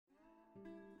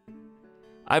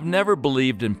I've never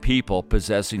believed in people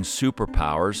possessing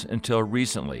superpowers until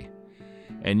recently.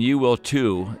 And you will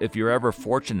too if you're ever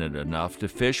fortunate enough to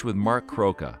fish with Mark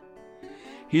Croca.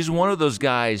 He's one of those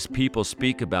guys people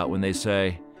speak about when they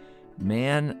say,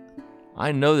 "Man,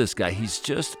 I know this guy, he's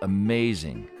just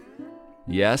amazing."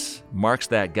 Yes, Mark's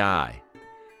that guy.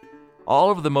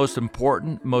 All of the most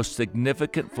important, most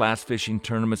significant flats fishing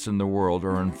tournaments in the world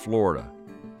are in Florida.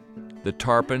 The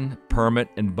tarpon, permit,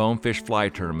 and bonefish fly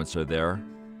tournaments are there,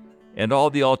 and all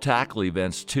the all-tackle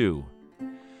events too.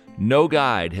 No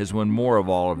guide has won more of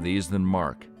all of these than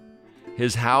Mark.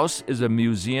 His house is a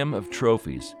museum of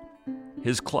trophies.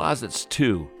 His closets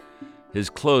too. His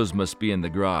clothes must be in the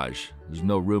garage. There's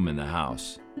no room in the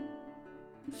house.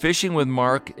 Fishing with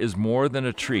Mark is more than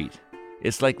a treat.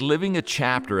 It's like living a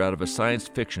chapter out of a science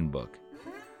fiction book.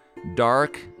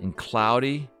 Dark and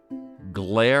cloudy,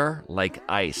 glare like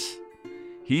ice.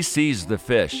 He sees the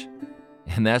fish,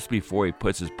 and that's before he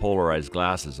puts his polarized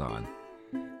glasses on.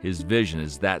 His vision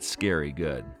is that scary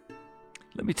good.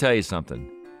 Let me tell you something.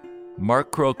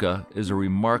 Mark Croca is a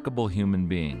remarkable human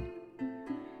being.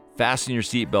 Fasten your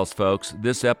seatbelts, folks.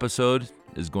 This episode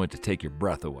is going to take your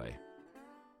breath away.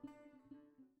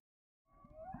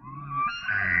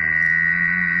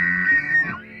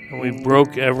 And we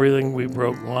broke everything. We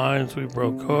broke lines, we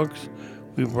broke hooks,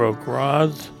 we broke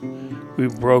rods, we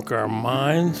broke our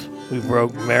minds, we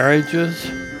broke marriages,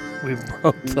 we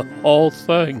broke the whole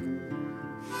thing.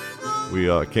 We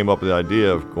came up with the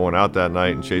idea of going out that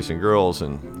night and chasing girls,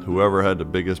 and whoever had the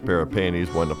biggest pair of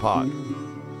panties won the pot.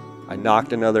 I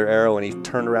knocked another arrow, and he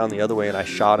turned around the other way, and I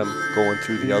shot him going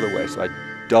through the other way. So I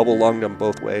double lunged him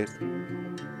both ways.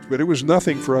 But it was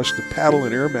nothing for us to paddle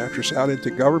an air mattress out into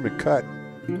Government Cut.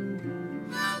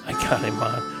 I got him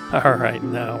on. All right,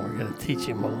 now we're going to teach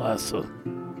him a lesson.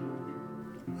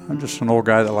 I'm just an old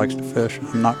guy that likes to fish.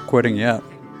 I'm not quitting yet.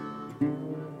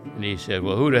 And he said,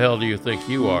 "Well, who the hell do you think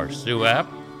you are, Sue App?"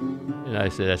 And I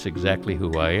said, "That's exactly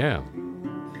who I am."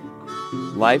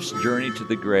 Life's journey to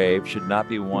the grave should not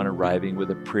be one arriving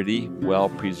with a pretty,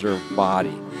 well-preserved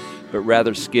body, but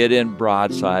rather skid in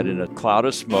broadside in a cloud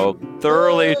of smoke,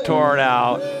 thoroughly torn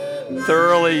out,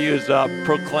 thoroughly used up,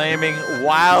 proclaiming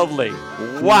wildly,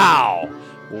 "Wow,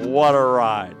 what a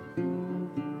ride."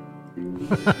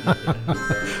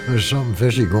 There's something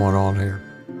fishy going on here.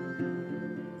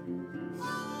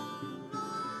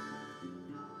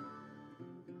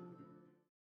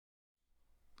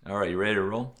 All right, you ready to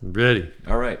roll? Ready.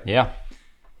 All right. Yeah.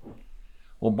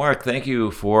 Well, Mark, thank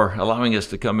you for allowing us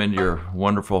to come into your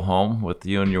wonderful home with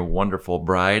you and your wonderful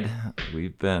bride.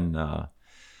 We've been, I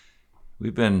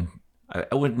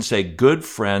wouldn't say good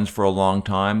friends for a long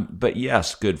time, but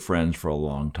yes, good friends for a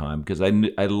long time, because I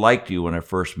liked you when I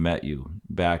first met you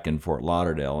back in Fort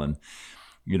Lauderdale, and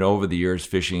over the years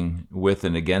fishing with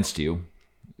and against you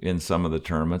in some of the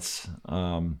tournaments,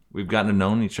 we've gotten to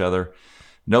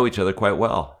know each other quite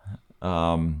well.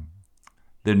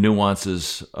 The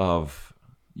nuances of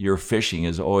your fishing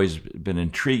has always been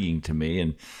intriguing to me.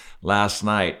 And last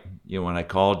night, when I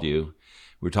called you,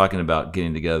 we were talking about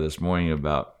getting together this morning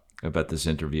about this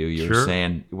interview. You were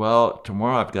saying, "Well,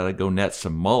 tomorrow I've got to go net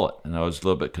some mullet," and I was a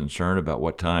little bit concerned about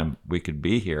what time we could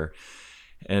be here.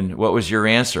 And what was your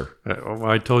answer?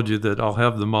 I told you that I'll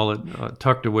have the mullet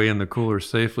tucked away in the cooler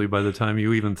safely by the time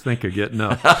you even think of getting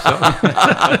up.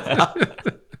 So.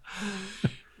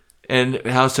 And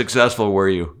how successful were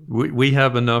you? We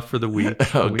have enough for the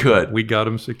week. Oh, good. We got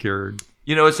them secured.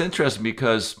 It's interesting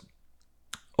because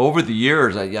over the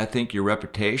years, I think your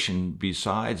reputation,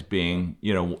 besides being,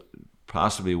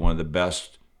 possibly one of the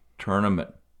best tournament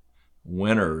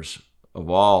winners of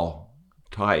all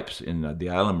types in the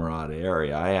Islamorada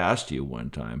area, I asked you one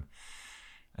time,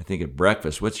 I think at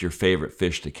breakfast, what's your favorite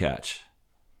fish to catch?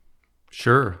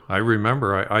 Sure. I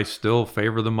remember. I still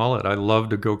favor the mullet. I love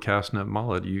to go cast net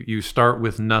mullet. You start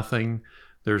with nothing.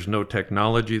 There's no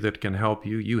technology that can help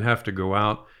you. You have to go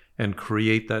out and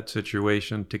create that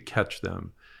situation to catch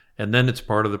them. And then it's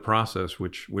part of the process,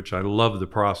 which I love the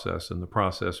process, and the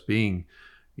process being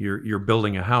you're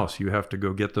building a house. You have to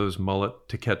go get those mullet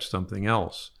to catch something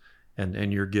else.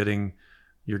 And you're getting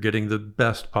the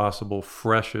best possible,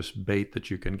 freshest bait that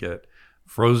you can get.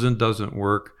 Frozen doesn't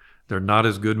work. They're not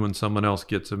as good when someone else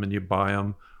gets them and you buy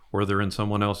them, or they're in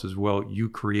someone else's well. You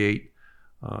create,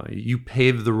 you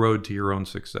pave the road to your own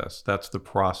success. That's the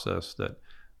process that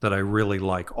I really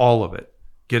like, all of it.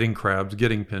 Getting crabs,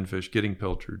 getting pinfish, getting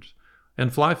pilchards,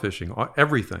 and fly fishing,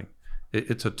 everything.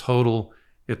 It's a total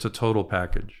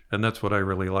package. And that's what I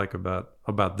really like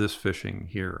about this fishing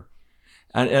here.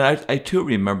 And I too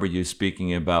remember you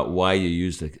speaking about why you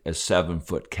used a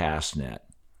 7-foot cast net.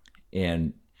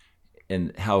 And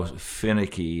and how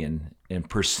finicky and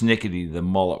persnickety the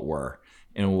mullet were,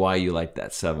 and why you like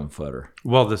that 7-footer.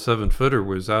 Well, the 7-footer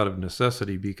was out of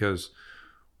necessity because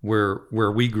where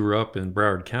we grew up in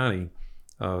Broward County,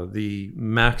 the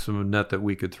maximum net that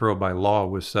we could throw by law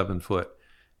was 7 foot.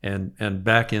 And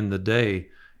back in the day,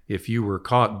 if you were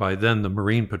caught by then the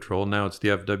Marine Patrol, now it's the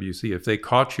FWC, if they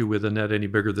caught you with a net any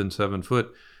bigger than 7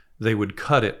 foot, they would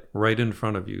cut it right in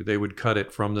front of you. They would cut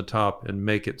it from the top and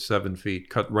make it 7 feet,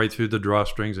 cut right through the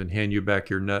drawstrings and hand you back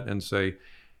your net and say,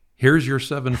 here's your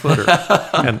 7-footer.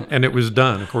 and it was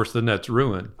done. Of course, the net's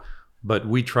ruined. But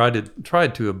we tried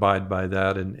to abide by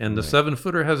that. And the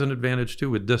 7-footer has an advantage, too,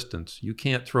 with distance. You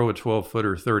can't throw a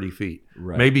 12-footer 30 feet.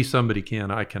 Right. Maybe somebody can.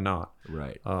 I cannot.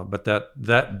 Right. But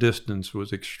that distance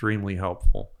was extremely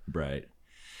helpful. Right.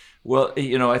 Well,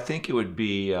 I think it would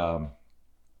be...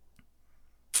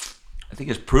 I think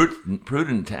it's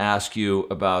prudent to ask you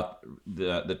about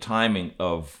the timing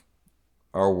of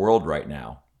our world right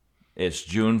now. It's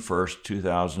June 1st,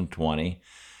 2020.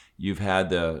 You've had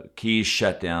the Keys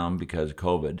shut down because of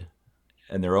COVID,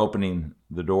 and they're opening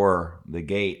the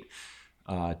gate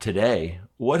today.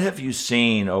 What have you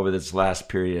seen over this last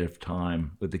period of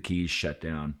time with the Keys shut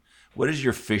down? What has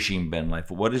your fishing been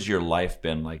like? What has your life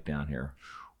been like down here?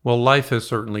 Well, life has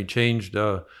certainly changed.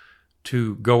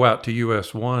 To go out to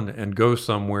US 1 and go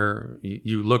somewhere,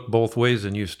 you look both ways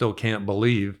and you still can't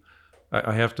believe.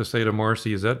 I have to say to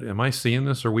Marcy, am I seeing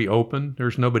this? Are we open?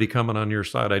 There's nobody coming on your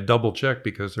side. I double checked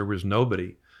because there was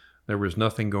nobody. There was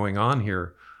nothing going on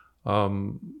here.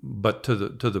 But to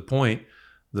the point,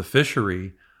 the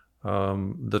fishery,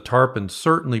 the tarpon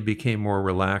certainly became more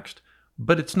relaxed,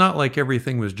 but it's not like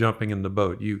everything was jumping in the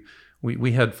boat.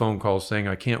 We had phone calls saying,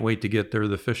 I can't wait to get there.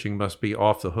 The fishing must be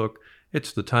off the hook.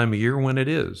 It's the time of year when it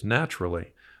is,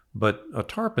 naturally. But a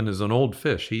tarpon is an old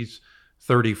fish. He's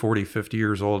 30, 40, 50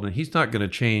 years old, and he's not going to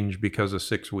change because of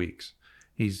 6 weeks.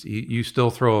 You still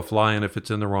throw a fly in if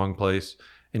it's in the wrong place,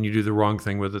 and you do the wrong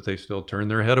thing with it, they still turn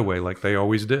their head away like they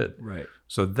always did. Right.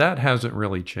 So that hasn't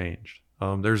really changed.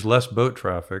 There's less boat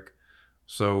traffic,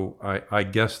 so I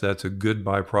guess that's a good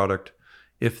byproduct,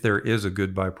 if there is a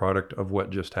good byproduct of what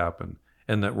just happened.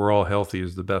 And that we're all healthy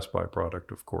is the best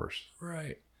byproduct, of course.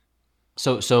 Right.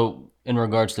 So in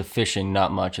regards to fishing,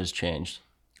 not much has changed,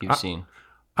 you've seen?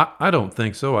 I don't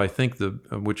think so. I think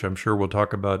which I'm sure we'll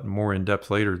talk about more in depth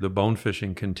later, the bone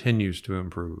fishing continues to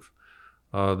improve.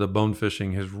 The bone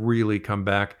fishing has really come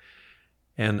back.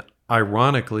 And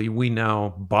ironically, we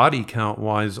now, body count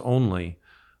wise only,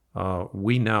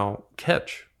 we now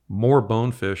catch more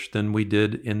bonefish than we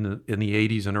did in the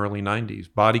 80s and early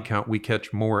 90s. Body count, we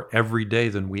catch more every day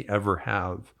than we ever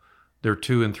have. They're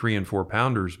 2 and 3 and 4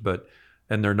 pounders,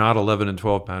 and they're not 11 and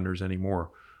 12 pounders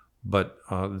anymore. But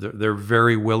they're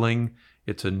very willing.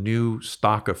 It's a new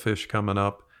stock of fish coming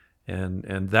up,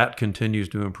 and that continues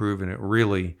to improve, and it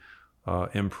really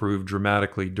improved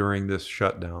dramatically during this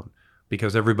shutdown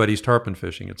because everybody's tarpon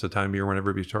fishing. It's a time of year when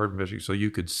everybody's tarpon fishing, so you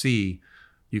could see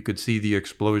the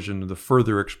explosion, the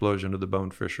further explosion of the bone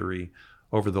fishery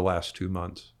over the last 2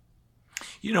 months.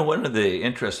 One of the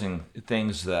interesting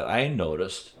things that I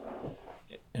noticed,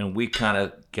 and we kind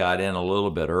of got in a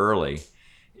little bit early,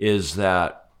 is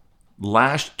that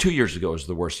 2 years ago was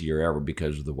the worst year ever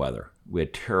because of the weather. We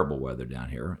had terrible weather down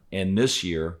here. And this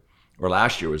year, or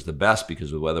last year, was the best because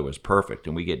the weather was perfect.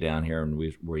 And we get down here and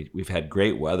we've had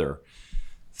great weather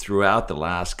throughout the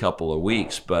last couple of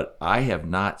weeks. But I have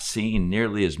not seen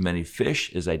nearly as many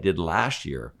fish as I did last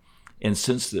year. And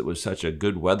since it was such a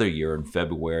good weather year in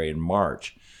February and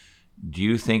March, do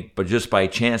you think, but just by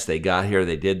chance they got here,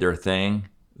 they did their thing,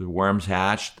 the worms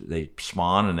hatched, they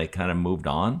spawned, and they kind of moved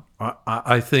on?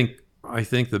 I think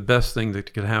the best thing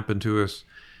that could happen to us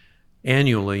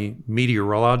annually,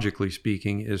 meteorologically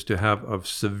speaking, is to have a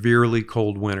severely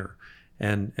cold winter.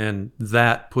 And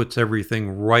that puts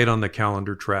everything right on the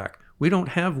calendar track. We don't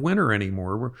have winter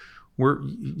anymore.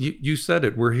 You said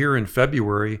it. We're here in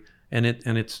February, and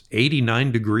it's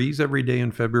 89 degrees every day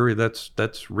in February.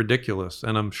 That's ridiculous.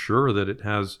 And I'm sure that it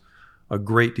has a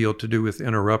great deal to do with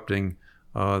interrupting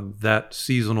that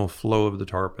seasonal flow of the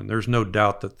tarpon. There's no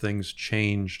doubt that things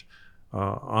changed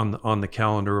on the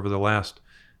calendar over the last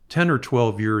 10 or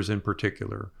 12 years in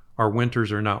particular. Our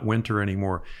winters are not winter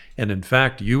anymore. And in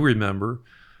fact, you remember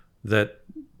that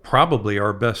probably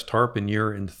our best tarpon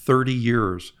year in 30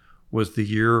 years was the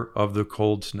year of the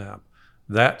cold snap.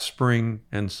 That spring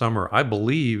and summer, I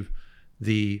believe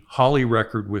the Holly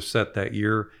record was set that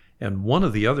year, and one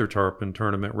of the other tarpon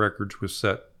tournament records was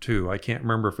set too. I can't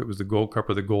remember if it was the Gold Cup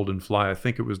or the Golden Fly. I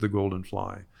think it was the Golden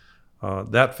Fly.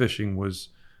 That fishing was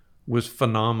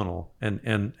phenomenal, and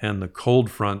the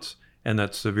cold fronts and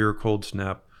that severe cold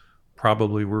snap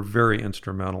probably were very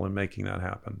instrumental in making that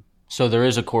happen. So there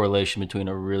is a correlation between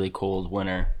a really cold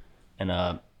winter and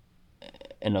a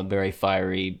very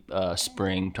fiery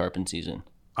spring tarpon season.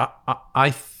 I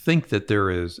think that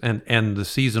there is, and the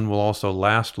season will also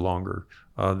last longer.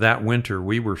 That winter,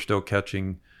 we were still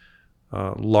catching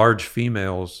large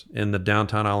females in the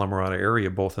downtown Islamorada area,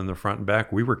 both in the front and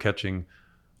back. We were catching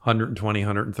 120,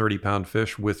 130 pound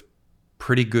fish with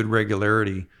pretty good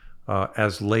regularity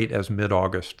as late as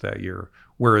mid-August that year.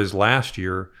 Whereas last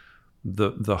year,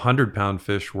 the 100-pound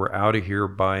fish were out of here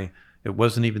by, it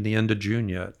wasn't even the end of June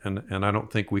yet. And I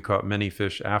don't think we caught many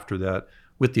fish after that,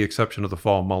 with the exception of the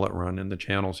fall mullet run in the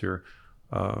channels here.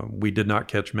 We did not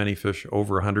catch many fish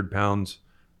over 100 pounds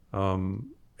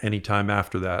any time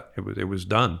after that. It was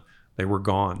done. They were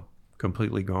gone,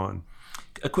 completely gone.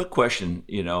 A quick question,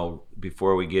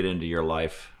 before we get into your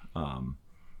life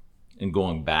and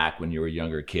going back when you were a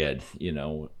younger kid,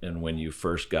 and when you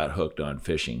first got hooked on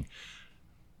fishing.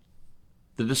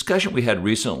 The discussion we had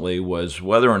recently was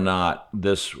whether or not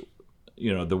this,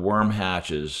 the worm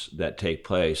hatches that take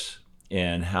place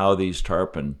and how these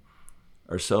tarpon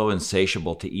are so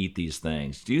insatiable to eat these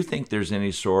things. Do you think there's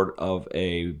any sort of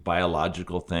a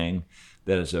biological thing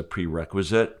that is a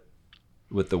prerequisite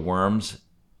with the worms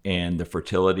and the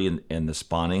fertility and the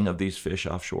spawning of these fish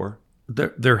offshore?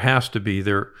 There has to be.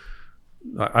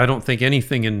 I don't think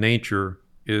anything in nature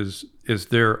is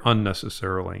there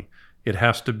unnecessarily. It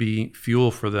has to be fuel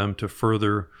for them to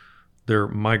further their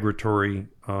migratory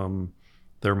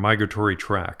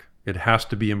track. It has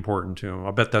to be important to them.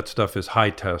 I'll bet that stuff is high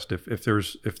test. If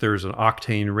there's an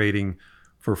octane rating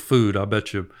for food, I'll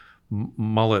bet you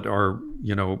mullet are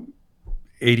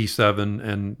 87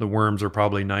 and the worms are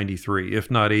probably 93, if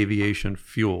not aviation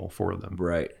fuel for them.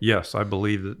 Right. Yes, I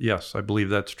believe that. Yes, I believe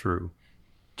that's true.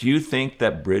 Do you think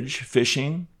that bridge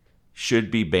fishing should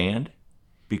be banned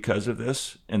because of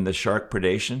this and the shark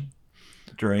predation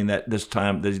during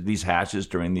these hatches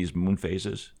during these moon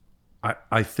phases?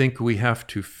 I think we have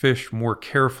to fish more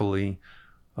carefully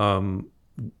in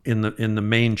the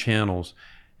main channels,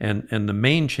 and the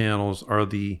main channels are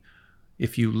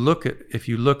if you look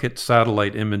at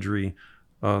satellite imagery,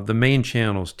 the main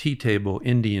channels: T-Table,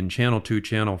 Indian, Channel 2,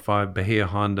 Channel 5, Bahia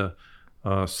Honda,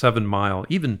 7 Mile,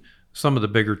 even some of the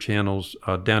bigger channels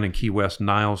down in Key West,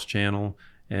 Niles Channel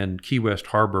and Key West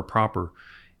Harbor proper.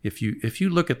 If you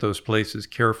look at those places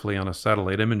carefully on a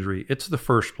satellite imagery, it's the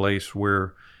first place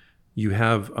where you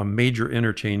have a major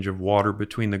interchange of water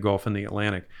between the Gulf and the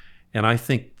Atlantic. And I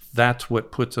think that's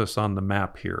what puts us on the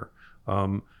map here.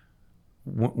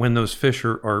 When those fish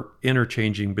are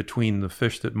interchanging between the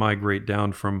fish that migrate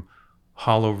down from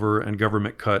Hollover and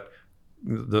Government Cut,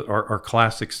 our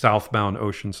classic southbound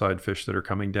oceanside fish that are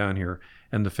coming down here,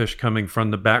 and the fish coming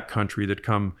from the back country that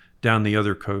come down the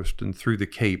other coast and through the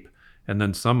Cape, and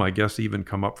then some, I guess, even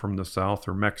come up from the south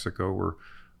or Mexico or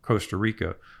Costa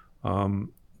Rica.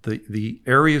 The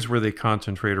areas where they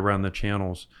concentrate around the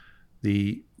channels,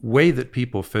 the way that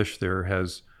people fish there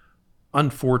has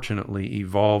unfortunately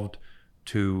evolved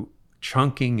to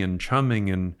chunking and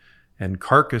chumming and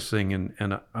carcassing,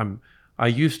 and I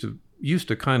used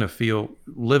to kind of feel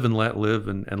live and let live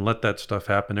and let that stuff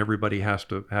happen. Everybody has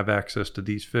to have access to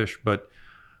these fish, but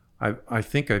I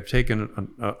think I've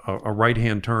taken a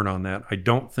right-hand turn on that. I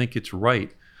don't think it's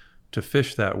right to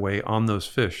fish that way on those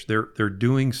fish. They're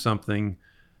doing something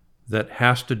that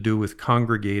has to do with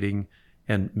congregating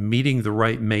and meeting the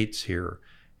right mates here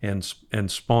and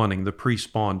spawning, the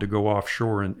pre-spawn to go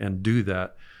offshore and do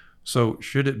that. So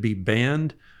should it be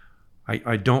banned?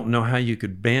 I don't know how you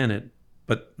could ban it,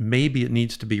 but maybe it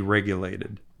needs to be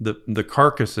regulated. The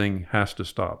carcassing has to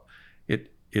stop.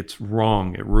 It's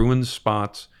wrong. It ruins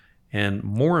spots, and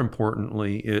more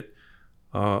importantly, it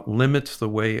limits the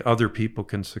way other people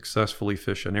can successfully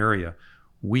fish an area.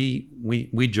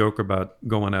 We joke about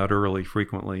going out early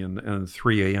frequently and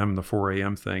 3 a.m., the 4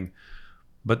 a.m. thing.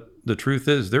 But the truth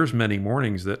is there's many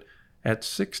mornings that at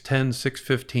 6:10,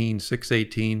 6:15,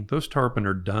 6:18, those tarpon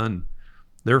are done.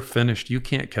 They're finished. You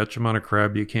can't catch them on a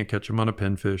crab. You can't catch them on a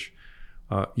pinfish.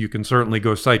 You can certainly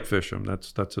go sight fish them.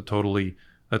 That's a totally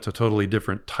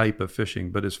different type of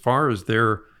fishing. But as far as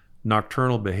their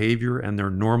nocturnal behavior and their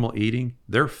normal eating,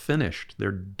 they're finished.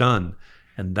 They're done.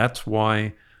 And that's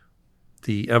why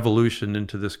the evolution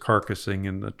into this carcassing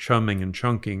and the chumming and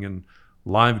chunking and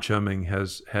live chumming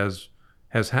has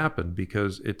happened,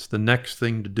 because it's the next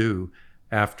thing to do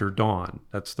after dawn.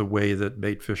 That's the way that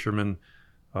bait fishermen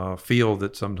feel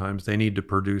that sometimes they need to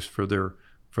produce for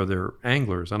their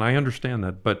anglers, and I understand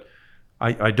that. But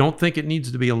I don't think it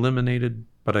needs to be eliminated,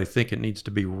 but I think it needs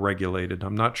to be regulated.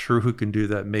 I'm not sure who can do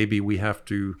that. Maybe we have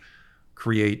to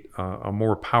create a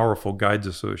more powerful guides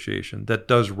association that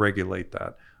does regulate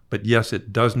that. But yes,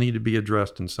 it does need to be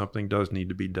addressed, and something does need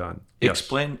to be done.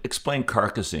 Yes. Explain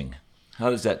carcassing. How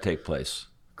does that take place?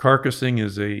 Carcassing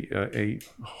is a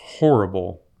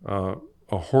horrible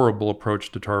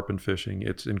approach to tarpon fishing.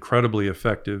 It's incredibly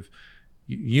effective.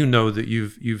 You know that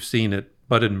you've seen it,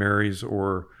 Bud and Mary's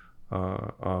or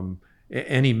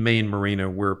any main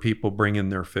marina where people bring in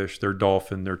their fish, their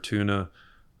dolphin, their tuna,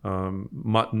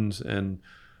 muttons, and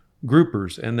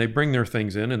groupers, and they bring their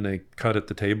things in and they cut at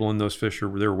the table, and those fish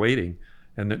they're waiting.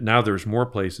 And now there's more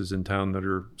places in town that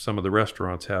are, some of the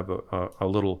restaurants have a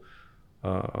little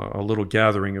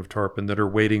gathering of tarpon that are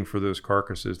waiting for those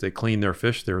carcasses. They clean their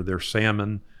fish there, their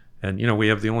salmon, and we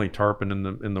have the only tarpon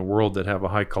in the world that have a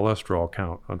high cholesterol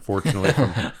count, unfortunately,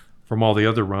 from all the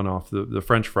other runoff, the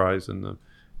French fries and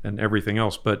everything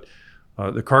else. But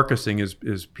the carcassing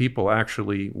is people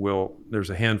actually will.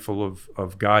 There's a handful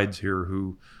of guides here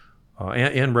who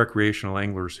and recreational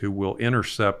anglers who will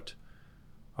intercept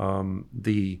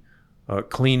the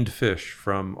cleaned fish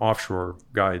from offshore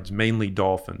guides, mainly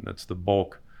dolphin. That's the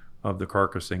bulk of the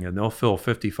carcassing, and they'll fill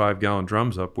 55-gallon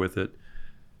drums up with it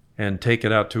and take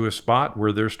it out to a spot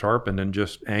where there's tarpon and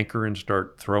just anchor and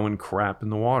start throwing crap in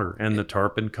the water, and the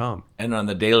tarpon come. And on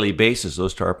the daily basis,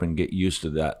 those tarpon get used to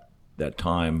that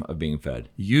time of being fed.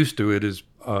 Used to it is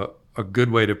a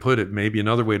good way to put it. Maybe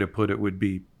another way to put it would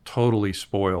be totally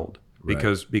spoiled,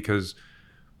 because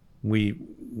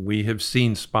we have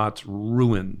seen spots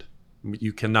ruined.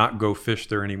 You cannot go fish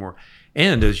there anymore.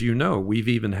 And as you know, we've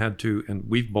even had to, and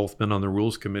we've both been on the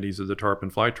rules committees of the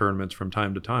tarpon fly tournaments from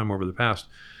time to time over the past.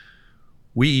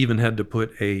 We even had to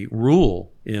put a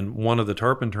rule in one of the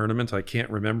tarpon tournaments. I can't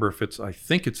remember if I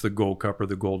think it's the Gold Cup or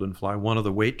the Golden Fly, one of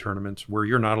the weight tournaments, where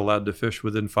you're not allowed to fish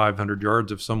within 500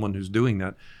 yards of someone who's doing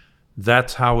that.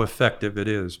 That's how effective it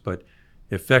is. But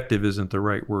effective isn't the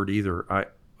right word either.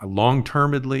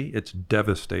 Long-termedly, it's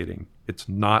devastating. It's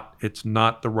not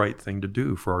the right thing to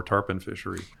do for our tarpon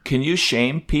fishery. Can you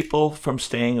shame people from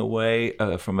staying away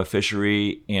from a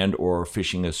fishery and or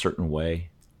fishing a certain way?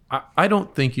 I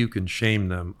don't think you can shame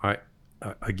them.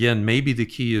 Again, maybe the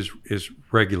key is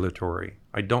regulatory.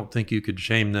 I don't think you could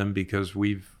shame them because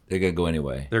they're gonna go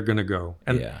anyway. They're gonna go,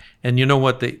 and you know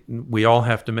what? We all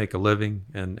have to make a living,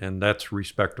 and that's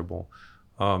respectable.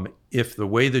 If the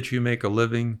way that you make a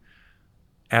living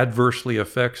adversely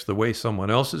affects the way someone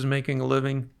else is making a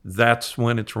living, that's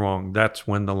when it's wrong. That's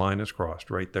when the line is crossed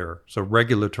right there. So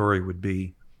regulatory would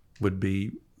be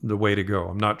the way to go.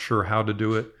 I'm not sure how to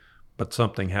do it, but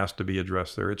something has to be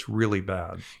addressed there. It's really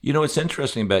bad. It's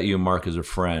interesting about you, Mark, as a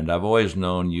friend. I've always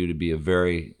known you to be a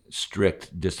very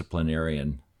strict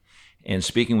disciplinarian. And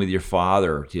speaking with your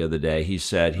father the other day, he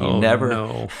said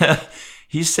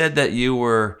he said that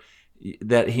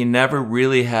he never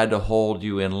really had to hold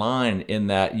you in line, in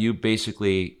that you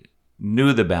basically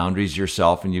knew the boundaries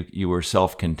yourself, and you were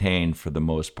self-contained for the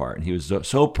most part. And he was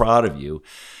so proud of you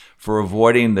for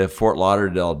avoiding the Fort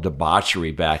Lauderdale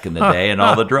debauchery back in the day and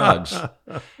all the drugs.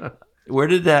 Where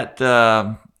did that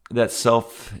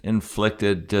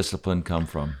self-inflicted discipline come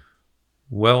from?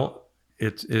 Well,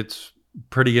 it's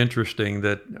pretty interesting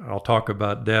that I'll talk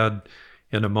about Dad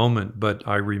in a moment, but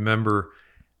I remember,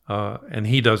 and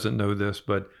he doesn't know this,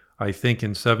 but I think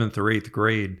in 7th or 8th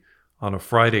grade on a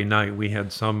Friday night, we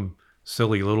had some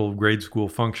silly little grade school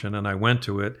function, and I went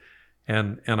to it,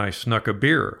 and I snuck a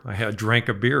beer. Drank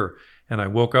a beer, and I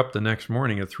woke up the next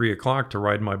morning at 3 o'clock to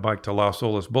ride my bike to Las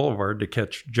Olas Boulevard to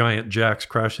catch giant jacks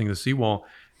crashing the seawall,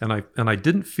 and I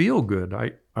didn't feel good.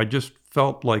 I just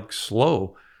felt like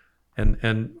slow,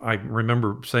 and I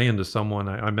remember saying to someone,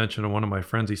 I mentioned to one of my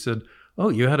friends, he said, "Oh,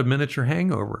 you had a miniature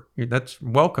hangover. That's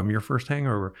welcome, your first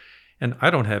hangover." And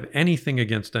I don't have anything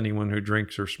against anyone who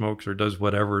drinks or smokes or does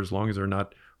whatever, as long as they're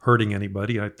not hurting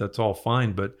anybody. That's all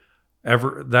fine. But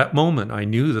that moment, I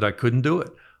knew that I couldn't do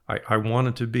it. I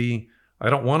wanted to be, I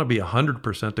don't want to be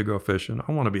 100% to go fishing.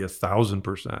 I want to be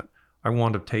 1,000%. I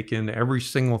want to take in every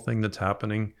single thing that's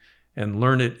happening and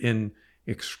learn it in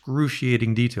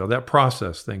excruciating detail. That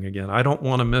process thing again. I don't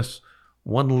want to miss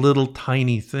one little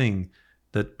tiny thing,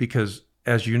 because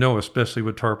as you know, especially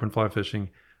with tarpon fly fishing,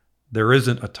 there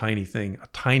isn't a tiny thing. A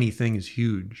tiny thing is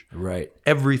huge. Right.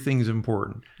 Everything's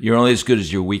important. You're only as good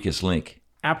as your weakest link.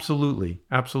 Absolutely.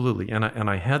 And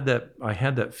I had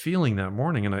that feeling that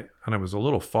morning, and I was a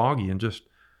little foggy and just,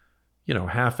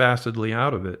 half-assedly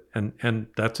out of it. And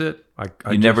that's it.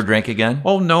 I never drank again?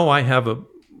 Oh no, I have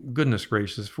goodness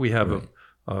gracious, if we have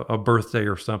a birthday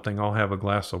or something, I'll have a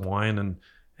glass of wine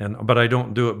but I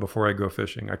don't do it before I go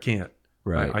fishing. I can't.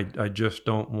 Right. I just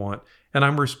don't want, and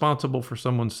I'm responsible for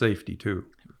someone's safety too,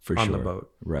 for on sure. the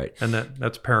boat. Right. And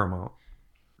that's paramount.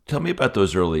 Tell me about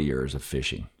those early years of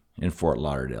fishing in Fort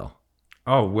Lauderdale.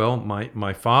 Oh, well,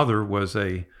 my father was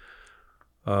as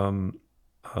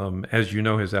you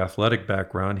know, his athletic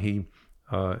background,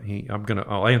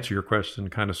 I'll answer your question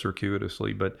kind of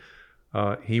circuitously, but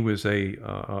he was a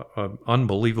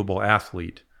unbelievable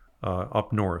athlete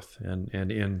up north, and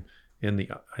in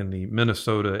the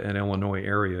Minnesota and Illinois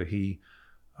area.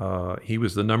 He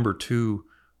was the number 2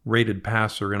 rated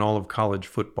passer in all of college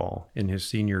football in his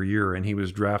senior year, and he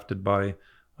was drafted by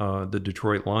the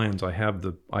Detroit Lions. I have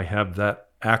that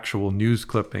actual news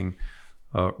clipping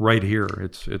right here.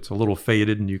 It's a little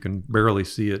faded and you can barely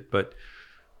see it, but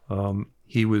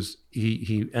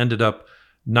he ended up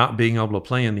not being able to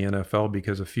play in the NFL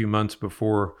because a few months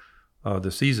before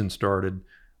the season started,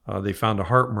 they found a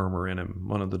heart murmur in him.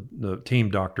 One of the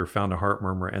team doctor found a heart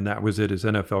murmur, and that was it. His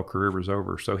NFL career was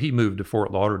over. So he moved to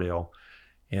Fort Lauderdale,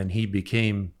 and he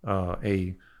became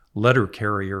a letter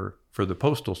carrier for the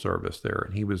Postal Service there.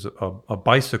 And he was a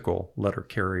bicycle letter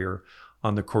carrier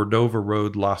on the Cordova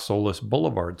Road Las Olas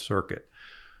Boulevard circuit.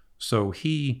 So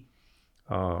he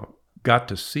got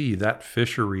to see that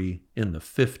fishery in the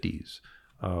 50s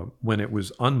when it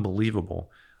was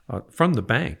unbelievable. From the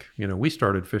bank, we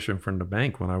started fishing from the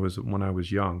bank when I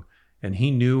was young, and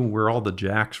he knew where all the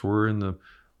jacks were and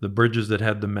the bridges that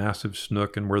had the massive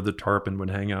snook and where the tarpon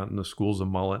would hang out in the schools of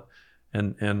mullet,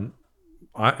 and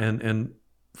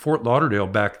Fort Lauderdale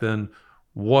back then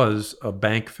was a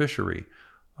bank fishery.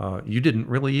 You didn't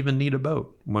really even need a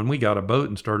boat. When we got a boat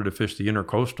and started to fish the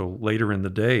intercoastal later in the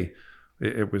day,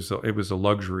 it was a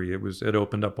luxury. It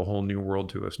opened up a whole new world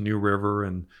to us, New River,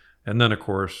 and then of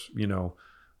course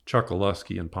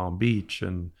Chokoloskee and Palm Beach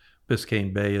and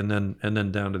Biscayne Bay, and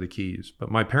then down to the Keys.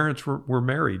 But my parents were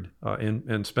married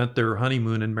and spent their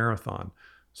honeymoon in Marathon.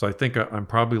 So I think I'm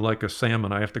probably like a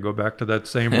salmon. I have to go back to that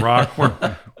same rock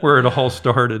where it all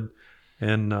started.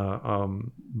 And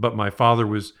but my father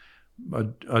was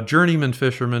a journeyman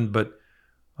fisherman, but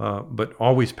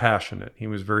always passionate. He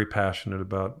was very passionate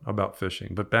about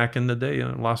fishing. But back in the day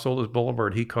on Las Olas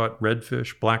Boulevard, he caught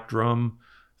redfish, black drum,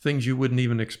 things you wouldn't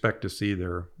even expect to see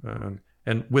there,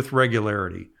 and with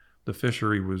regularity. The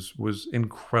fishery was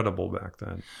incredible back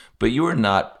then. But you were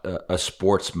not a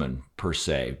sportsman per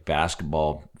se,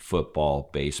 basketball,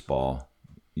 football, baseball.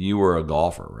 You were a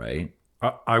golfer, right?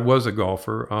 I was a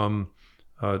golfer.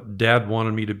 Dad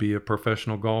wanted me to be a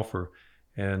professional golfer,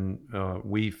 and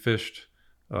we fished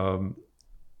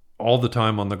all the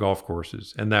time on the golf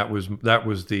courses, and that was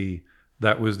the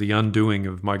undoing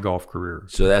of my golf career.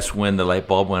 So that's when the light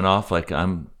bulb went off. Like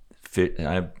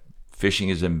fishing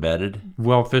is embedded.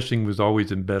 Well, fishing was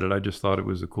always embedded. I just thought it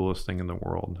was the coolest thing in the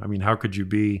world. I mean, how could you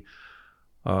be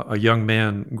a young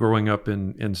man growing up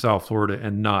in South Florida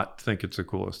and not think it's the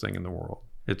coolest thing in the world?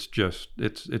 It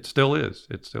still is.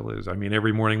 It still is. I mean,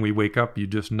 every morning we wake up, you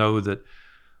just know that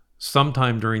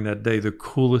sometime during that day, the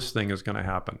coolest thing is going to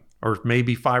happen, or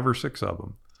maybe 5 or 6 of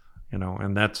them,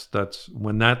 and that's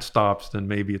when that stops, then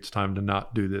maybe it's time to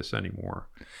not do this anymore.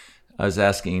 I was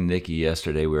asking Nikki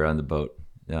yesterday, we were on the boat,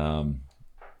 and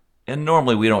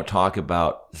normally we don't talk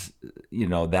about,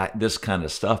 this kind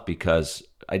of stuff because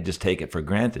I just take it for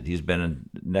granted. He's been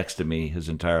next to me his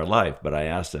entire life, but I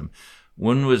asked him,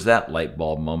 when was that light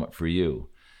bulb moment for you,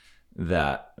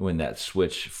 that when that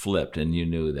switch flipped and you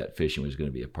knew that fishing was going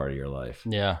to be a part of your life?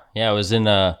 Yeah. It was in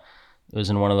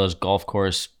one of those golf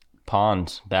course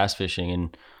ponds, bass fishing,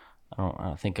 and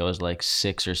I think I was like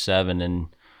 6 or 7, and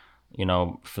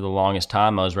for the longest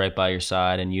time I was right by your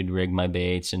side, and you'd rig my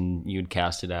baits and you'd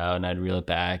cast it out and I'd reel it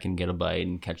back and get a bite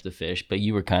and catch the fish, but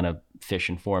you were kind of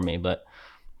fishing for me. But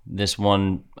this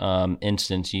one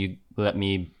instance, you let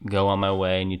me go on my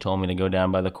way and you told me to go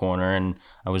down by the corner, and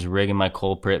I was rigging my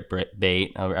culprit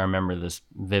bait. I remember this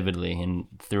vividly, and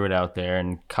threw it out there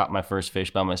and caught my first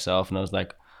fish by myself, and I was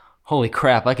like, holy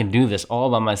crap, I can do this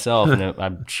all by myself. And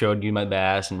I showed you my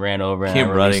bass and ran over and I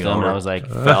released them, and I was like,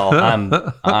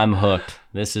 I'm hooked.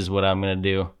 This is what I'm going to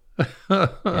do.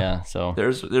 Yeah. So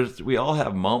we all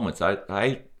have moments.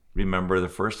 I remember the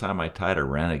first time I tied a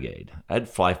renegade. I'd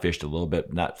fly fished a little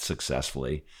bit, not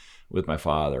successfully, with my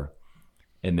father.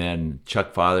 And then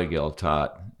Chuck Fothergill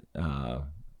taught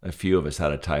a few of us how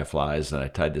to tie flies, and I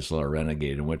tied this little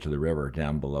renegade and went to the river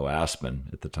down below Aspen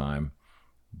at the time,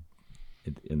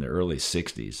 in the early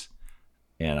 60s.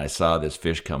 And I saw this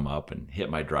fish come up and hit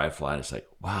my dry fly, and it's like,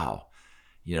 wow,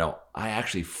 I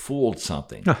actually fooled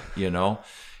something, And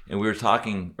we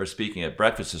were speaking at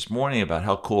breakfast this morning about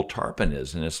how cool tarpon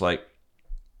is. And it's like,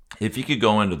 if you could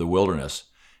go into the wilderness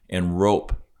and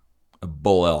rope a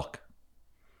bull elk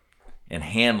and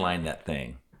handline that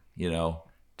thing,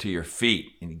 to your feet,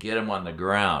 and get him on the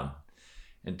ground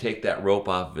and take that rope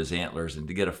off of his antlers and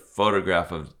to get a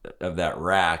photograph of that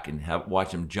rack and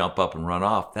watch him jump up and run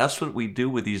off. That's what we do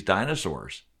with these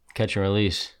dinosaurs. Catch and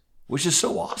release. Which is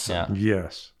so awesome. Yeah.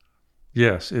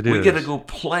 Yes, it is. We get to go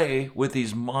play with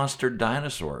these monster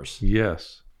dinosaurs.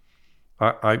 Yes.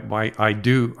 I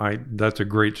do. That's a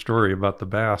great story about the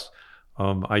bass.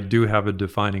 I do have a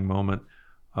defining moment.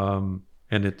 And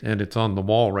it's on the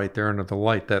wall right there under the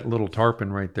light, that little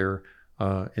tarpon right there.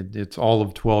 It's all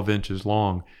of 12 inches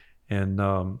long. And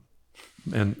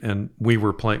we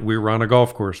were on a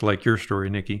golf course, like your story,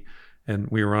 Nikki. And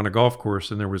we were on a golf course,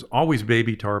 and there was always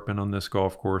baby tarpon on this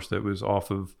golf course that was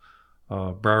off of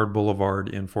Broward Boulevard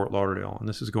in Fort Lauderdale. And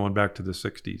this is going back to the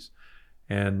 60s.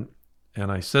 And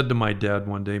I said to my dad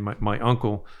one day, my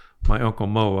uncle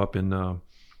Mo up in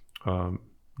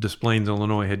Des Plaines,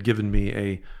 Illinois, had given me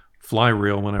a fly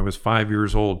reel when I was 5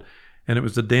 years old. And it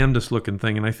was the damnedest looking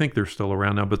thing. And I think they're still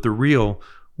around now. But the reel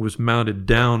was mounted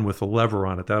down with a lever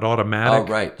on it, that automatic.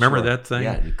 Oh, right. Remember that thing?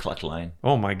 Yeah, you collect line.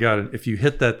 Oh, my God. If you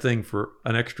hit that thing for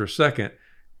an extra second,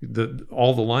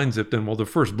 all the lines zipped in. Well, the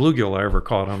first bluegill I ever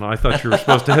caught on, I thought you were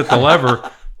supposed to hit the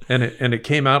lever, and it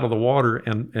came out of the water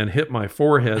and hit my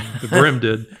forehead, the brim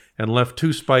did, and left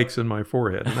 2 spikes in my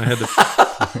forehead. And I had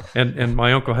to, and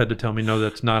my uncle had to tell me, no,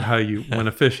 that's not how when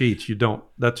a fish eats, you don't.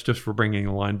 That's just for bringing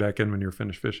the line back in when you're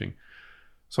finished fishing.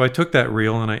 So I took that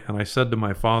reel and I said to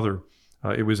my father,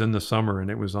 it was in the summer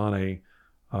and it was on a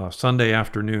Sunday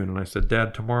afternoon, and I said,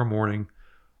 Dad, tomorrow morning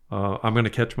I'm going to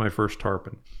catch my first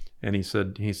tarpon. And he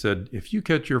said, if you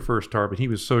catch your first tarpon, he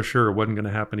was so sure it wasn't going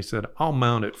to happen. He said, I'll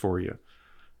mount it for you.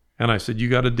 And I said, you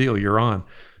got a deal, you're on.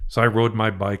 So I rode my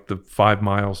bike the 5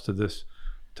 miles to this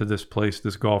place,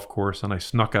 this golf course, and I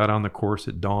snuck out on the course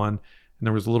at dawn. And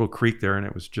there was a little creek there, and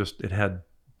it had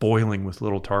boiling with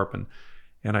little tarpon.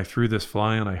 And I threw this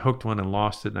fly, and I hooked one and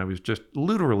lost it, and I was just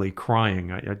literally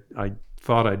crying. I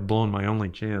thought I'd blown my only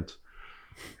chance.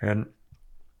 And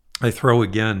I throw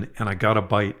again, and I got a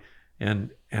bite,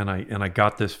 and I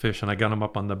got this fish, and I got him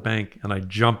up on the bank, and I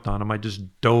jumped on him. I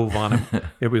just dove on him.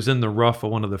 It was in the rough of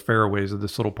one of the fairways of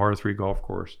this little par 3 golf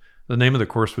course. The name of the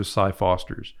course was Cy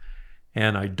Foster's.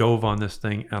 And I dove on this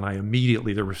thing, and I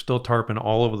immediately, there was still tarpon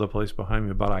all over the place behind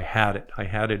me, but I had it. I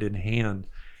had it in hand.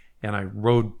 And I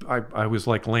rode, I was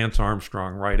like Lance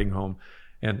Armstrong riding home.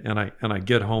 And I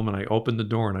get home, and I opened the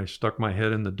door, and I stuck my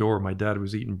head in the door. My dad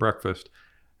was eating breakfast,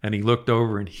 and he looked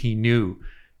over, and he knew.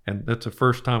 And that's the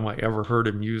first time I ever heard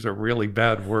him use a really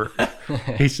bad word.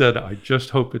 He said, I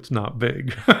just hope it's not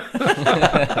big.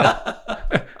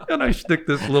 And I stick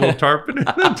this little tarpon in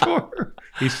the door.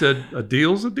 He said, a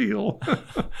deal's a deal.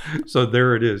 So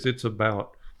there it is. It's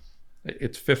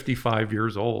 55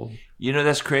 years old. You know,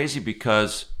 that's crazy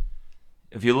because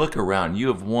if you look around, you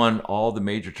have won all the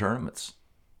major tournaments.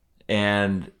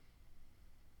 And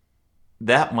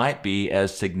that might be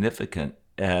as significant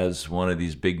as one of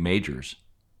these big majors.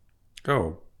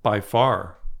 Oh, by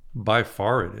far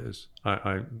it is.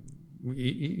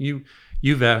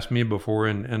 You've asked me before,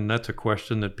 and that's a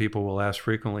question that people will ask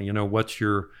frequently. You know, what's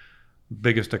your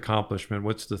biggest accomplishment?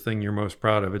 What's the thing you're most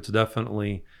proud of? It's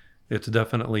definitely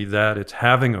that. It's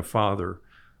having a father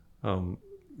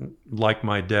like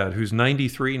my dad, who's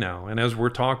 93 now, and as we're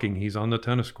talking, he's on the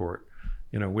tennis court.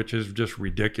 You know, which is just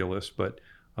ridiculous, but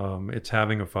it's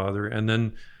having a father, and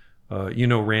then.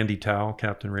 Randy Tao,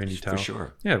 Captain Randy Tao. For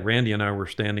sure. Yeah, Randy and I were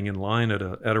standing in line at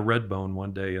a Redbone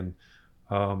one day, and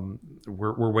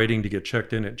we're waiting to get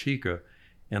checked in at Chica,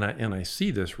 and I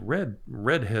see this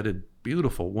red-headed,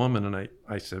 beautiful woman, and I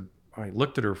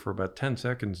looked at her for about 10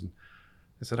 seconds, and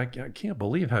I said, I can't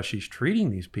believe how she's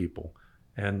treating these people,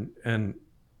 and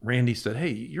Randy said,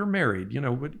 hey, you're married,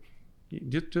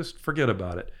 just forget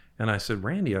about it. And I said,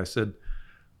 Randy,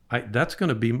 that's going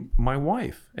to be my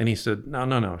wife. And he said,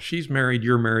 no, she's married,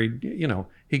 you're married.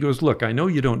 He goes, look, I know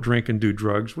you don't drink and do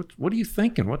drugs. What are you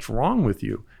thinking? What's wrong with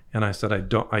you? And I said,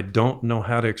 I don't know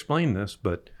how to explain this,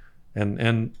 but,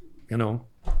 and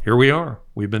here we are.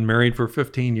 We've been married for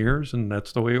 15 years, and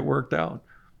that's the way it worked out.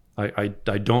 I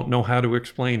don't know how to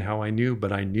explain how I knew,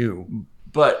 but I knew.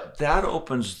 But that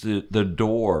opens the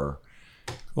door.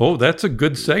 Oh, that's a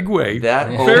good segue.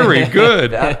 Very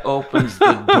good. That opens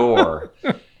the door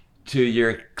to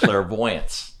your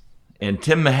clairvoyance. And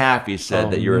Tim Mahaffey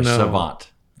said that you're a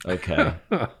savant. Okay.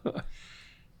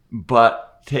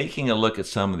 But taking a look at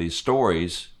some of these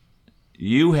stories,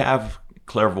 you have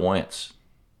clairvoyance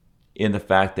in the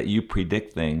fact that you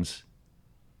predict things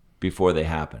before they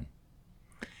happen.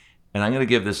 And I'm going to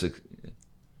give this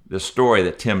story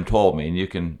that Tim told me, and you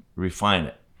can refine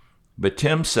it. But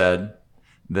Tim said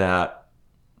that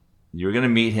You were going to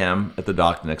meet him at the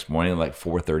dock the next morning at like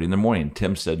 4:30 in the morning.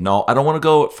 Tim said, "No, I don't want to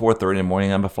go at 4:30 in the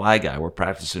morning. I'm a fly guy. We're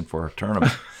practicing for a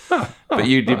tournament." But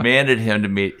you demanded him to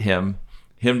meet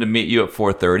you at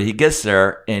 4:30. He gets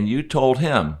there, and you told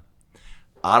him,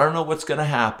 "I don't know what's going to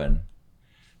happen,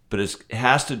 but it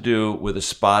has to do with a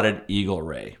spotted eagle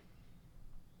ray."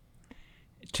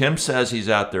 Tim says he's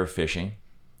out there fishing.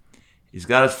 He's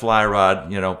got his fly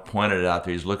rod, pointed out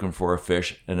there. He's looking for a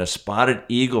fish, and a spotted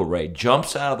eagle ray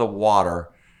jumps out of the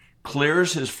water,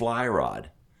 clears his fly rod,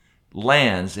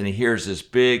 lands, and he hears this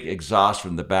big exhaust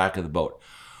from the back of the boat.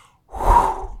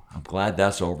 Whew, I'm glad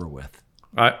that's over with.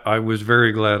 I was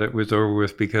very glad it was over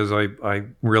with because I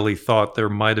really thought there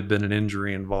might have been an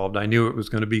injury involved. I knew it was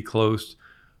going to be close.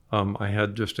 I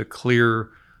had just a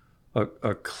clear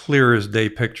as day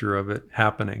picture of it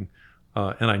happening.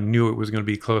 And I knew it was going to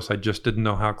be close. I just didn't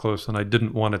know how close, and I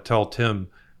didn't want to tell Tim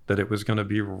that it was going to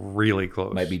be really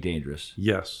close. Might be dangerous.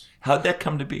 Yes. How'd that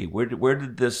come to be? Where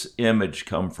did this image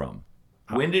come from?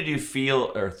 When did you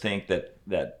feel or think that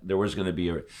there was going to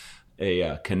be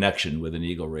a connection with an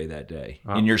eagle ray that day?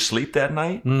 In your sleep that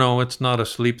night? No, it's not a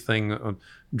sleep thing.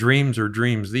 Dreams are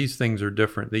dreams. These things are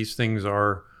different. These things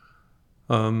are,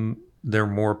 they're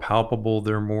more palpable.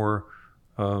 They're more...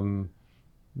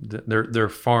 They're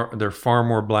far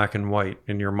more black and white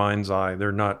in your mind's eye.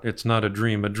 It's not a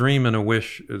dream. A dream and a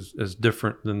wish is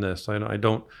different than this. I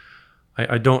don't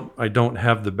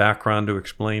have the background to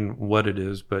explain what it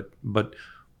is, but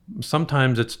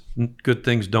sometimes it's good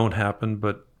things don't happen,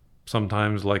 but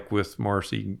sometimes, like with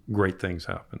Marcy, great things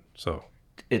happen. So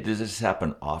does this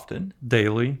happen often?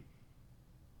 Daily.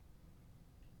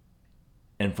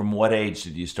 And from what age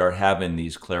did you start having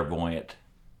these clairvoyant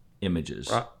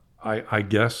images? I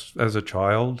guess as a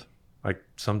child, I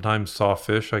sometimes saw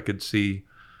fish. I could see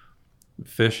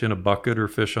fish in a bucket or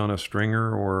fish on a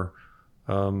stringer, or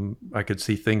I could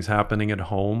see things happening at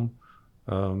home.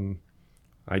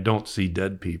 I don't see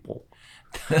dead people.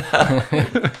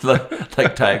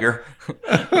 like Tiger,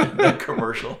 that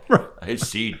commercial. Right. I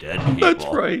see dead people.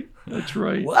 That's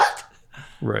right. What?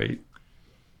 Right.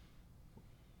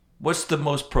 What's the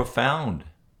most profound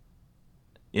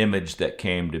image that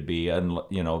came to be,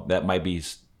 that might be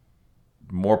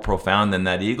more profound than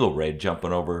that eagle ray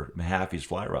jumping over Mahaffey's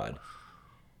fly rod?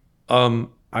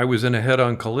 I was in a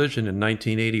head-on collision in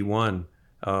 1981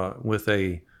 with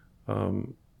a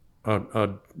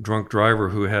drunk driver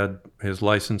who had his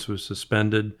license was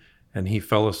suspended, and he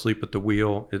fell asleep at the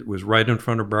wheel. It was right in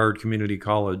front of Broward Community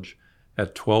College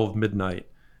at 12 midnight,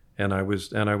 and I was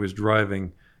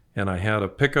driving, and I had a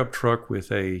pickup truck with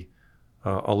a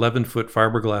 11-foot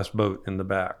fiberglass boat in the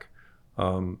back,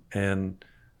 and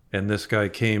this guy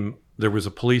came. There was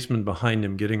a policeman behind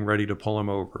him getting ready to pull him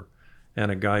over,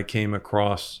 and a guy came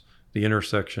across the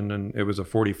intersection, and it was a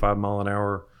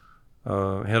 45-mile-an-hour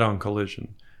head-on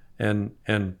collision. And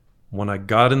when I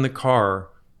got in the car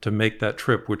to make that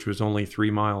trip, which was only 3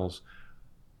 miles,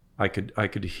 I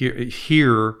could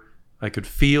hear, I could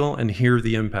feel and hear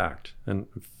the impact, and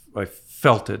I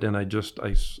felt it, and I just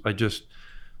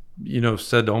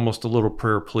said almost a little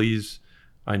prayer, please.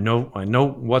 I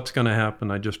know what's going to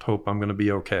happen. I just hope I'm going to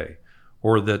be okay,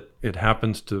 or that it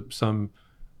happens to some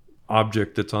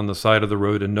object that's on the side of the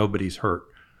road and nobody's hurt,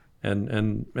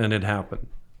 and it happened,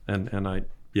 and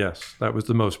yes, that was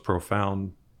the most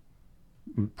profound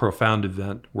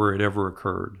event where it ever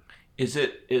occurred. Is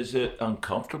it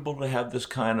uncomfortable to have this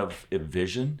kind of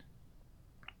vision,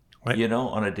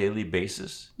 on a daily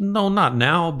basis? No, not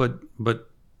now, but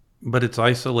it's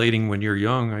isolating when you're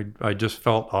young. I just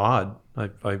felt odd.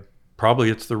 I probably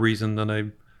it's the reason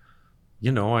that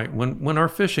when our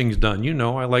fishing's done,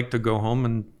 I like to go home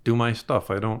and do my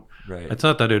stuff. I don't. Right. It's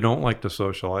not that I don't like to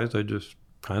socialize. I just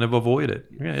kind of avoid it.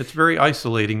 Yeah, it's very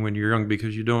isolating when you're young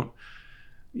because you don't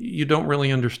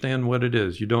really understand what it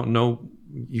is. You don't know.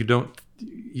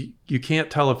 You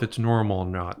can't tell if it's normal or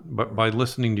not. But by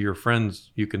listening to your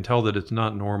friends, you can tell that it's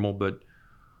not normal. But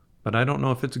I don't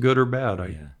know if it's good or bad.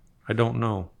 I don't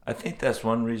know. I think that's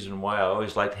one reason why I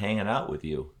always liked hanging out with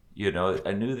you.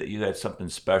 I knew that you had something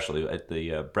special. At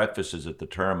the breakfasts at the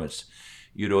tournaments,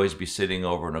 you'd always be sitting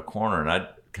over in a corner, and I'd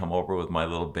come over with my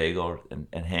little bagel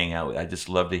and hang out. I just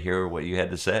loved to hear what you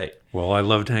had to say. Well, I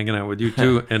loved hanging out with you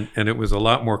too, and it was a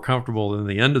lot more comfortable than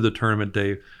the end of the tournament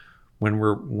day when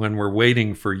we're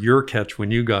waiting for your catch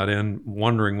when you got in,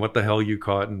 wondering what the hell you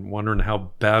caught and wondering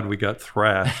how bad we got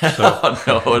thrashed. So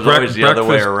no, it was always the other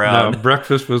way around. No,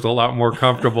 breakfast was a lot more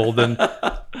comfortable than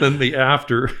the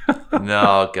after.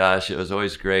 No, gosh, it was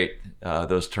always great,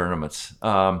 those tournaments.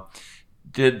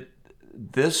 Did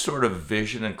this sort of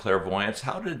vision and clairvoyance,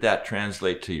 how did that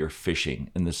translate to your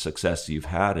fishing and the success that you've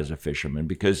had as a fisherman?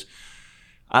 Because,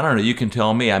 I don't know, you can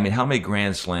tell me, I mean, how many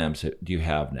Grand Slams do you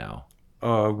have now?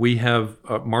 We have,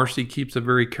 Marcy keeps a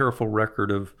very careful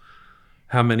record of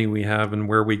how many we have and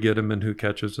where we get them and who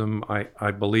catches them.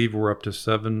 I believe we're up to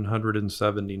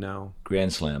 770 now.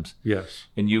 Grand Slams. Yes.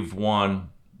 And you've won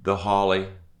the Holly,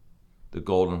 the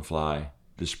Golden Fly,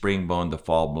 the Springbone, the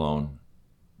Fall Blown,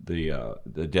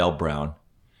 the Del Brown.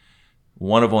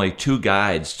 One of only 2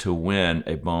 guides to win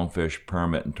a bonefish,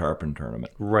 permit, and tarpon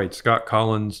tournament. Right. Scott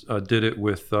Collins did it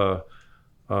with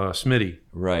Smitty.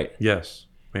 Right. Yes.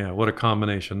 Yeah, what a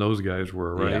combination those guys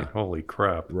were, right? Yeah. Holy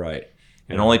crap. Right.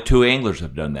 And only 2 anglers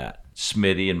have done that,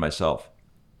 Smitty and myself.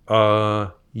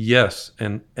 Yes,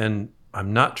 and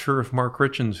I'm not sure if Mark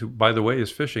Richens, who, by the way,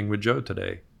 is fishing with Joe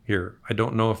today here. I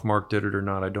don't know if Mark did it or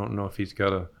not. I don't know if he's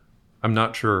got I'm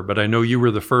not sure, but I know you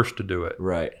were the first to do it.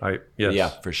 Right. Yes. Yeah,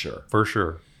 for sure. For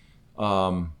sure.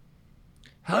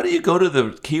 How do you go to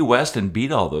the Key West and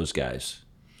beat all those guys?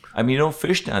 I mean, you don't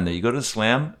fish down there. You go to the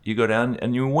Slam, you go down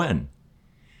and you win.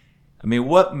 I mean,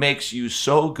 what makes you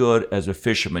so good as a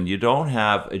fisherman? You don't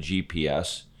have a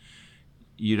GPS.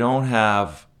 You don't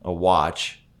have a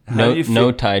watch.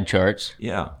 No tide charts.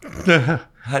 Yeah.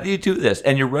 How do you do this?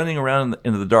 And you're running around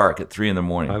in the dark at 3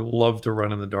 a.m. I love to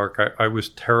run in the dark. I was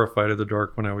terrified of the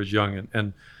dark when I was young,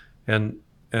 and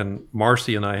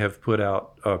Marcy and I have put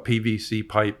out PVC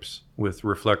pipes with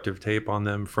reflective tape on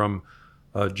them from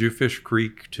Jewfish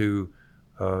Creek to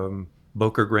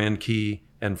Boca Grande Key,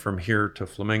 and from here to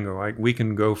Flamingo. We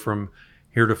can go from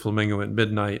here to Flamingo at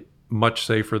midnight much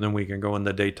safer than we can go in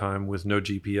the daytime with no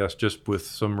GPS, just with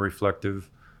some reflective,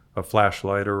 a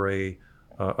flashlight or a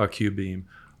Q-beam.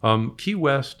 Key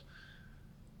West,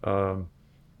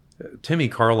 Timmy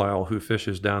Carlisle, who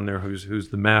fishes down there, who's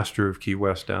the master of Key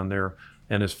West down there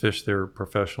and has fished there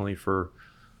professionally for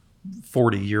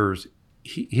 40 years,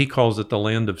 he calls it the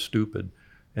land of stupid.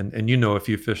 And you know, if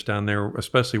you fish down there,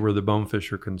 especially where the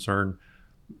bonefish are concerned,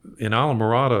 in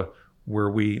Islamorada, where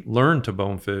we learn to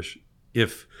bonefish,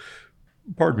 if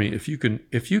you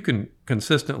can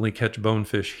consistently catch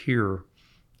bonefish here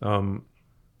on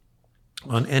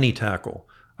any tackle,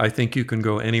 I think you can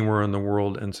go anywhere in the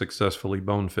world and successfully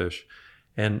bonefish.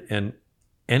 And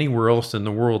anywhere else in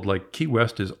the world, like Key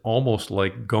West is almost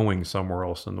like going somewhere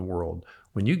else in the world.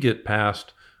 When you get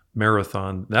past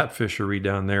Marathon, that fishery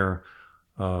down there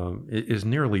is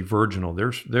nearly virginal.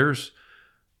 There's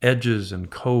edges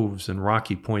and coves and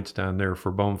rocky points down there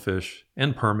for bonefish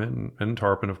and permit and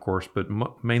tarpon, of course, but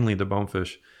mainly the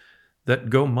bonefish that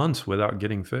go months without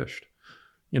getting fished.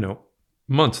 You know,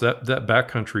 months. That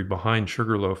backcountry behind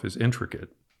Sugarloaf is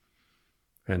intricate,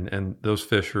 and those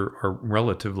fish are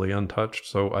relatively untouched.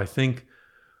 So I think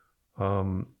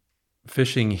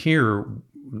fishing here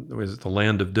is the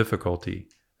land of difficulty,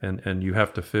 and you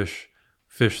have to fish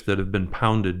that have been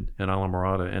pounded in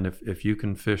Islamorada. And if you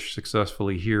can fish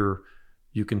successfully here,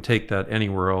 you can take that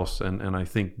anywhere else and I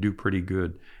think do pretty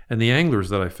good. And the anglers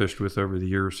that I fished with over the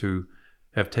years who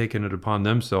have taken it upon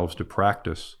themselves to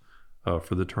practice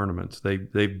for the tournaments,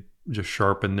 they've just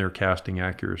sharpened their casting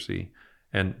accuracy,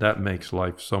 and that makes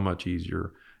life so much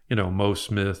easier. You know, Mo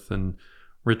Smith and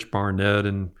Rich Barnett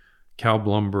and Cal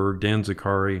Blumberg, Dan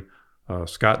Zakari,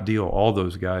 Scott Deal, all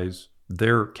those guys,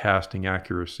 their casting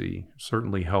accuracy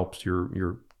certainly helps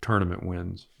your tournament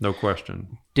wins, no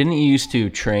question. Didn't you used to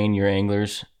train your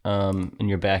anglers in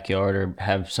your backyard, or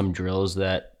have some drills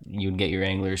that you'd get your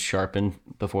anglers sharpened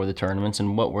before the tournaments?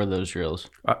 And what were those drills?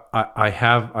 I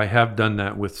have done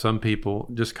that with some people,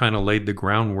 just kind of laid the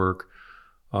groundwork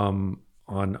on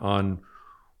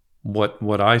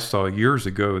what I saw years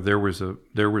ago. There was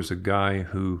a guy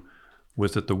who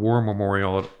was at the War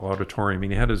Memorial Auditorium,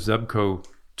 and he had a Zebco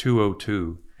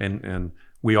 202, and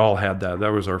we all had that.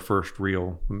 That was our first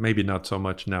reel. Maybe not so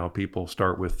much now. People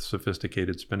start with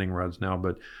sophisticated spinning rods now,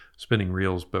 but spinning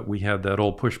reels. But we had that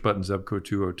old push-button Zebco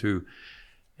 202.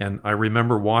 And I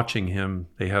remember watching him.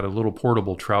 They had a little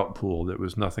portable trout pool that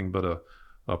was nothing but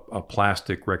a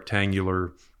plastic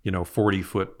rectangular,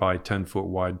 40-foot by 10-foot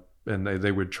wide. And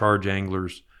they would charge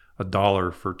anglers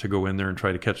 $1 to go in there and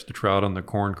try to catch the trout on the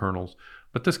corn kernels.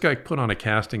 But this guy put on a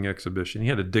casting exhibition. He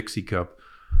had a Dixie cup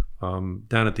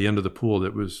down at the end of the pool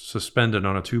that was suspended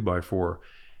on a 2x4,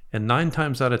 and 9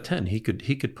 times out of 10 he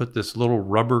could put this little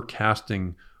rubber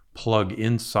casting plug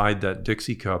inside that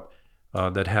Dixie cup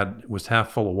that was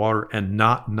half full of water and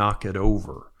not knock it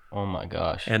over. Oh my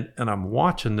gosh! And I'm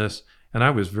watching this, and I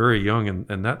was very young,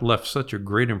 and that left such a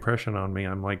great impression on me.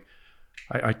 I'm like,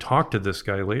 I talked to this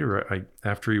guy later.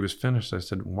 After he was finished, I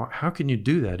said, "How can you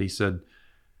do that?" He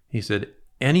said,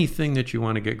 anything that you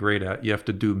want to get great at, you have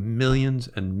to do millions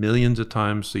and millions of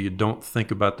times so you don't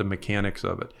think about the mechanics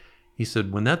of it. He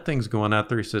said, when that thing's going out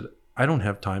there, he said, I don't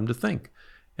have time to think.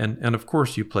 And of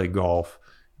course, you play golf,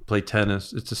 you play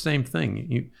tennis. It's the same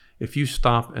thing. If you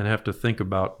stop and have to think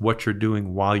about what you're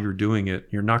doing while you're doing it,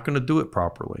 you're not going to do it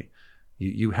properly.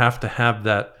 You have to have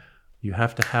that. You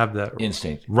have to have that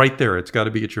instinct right there. It's got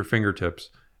to be at your fingertips,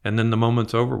 and then the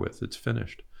moment's over with. It's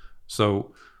finished.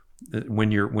 So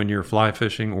when you're fly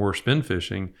fishing or spin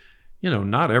fishing,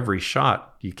 not every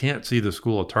shot you can't see the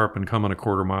school of tarpon coming a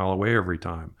quarter mile away every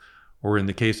time. Or in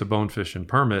the case of bonefish and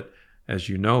permit, as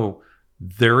you know,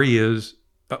 there he is.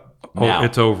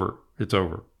 It's over. It's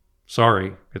over.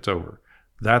 Sorry, it's over.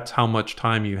 That's how much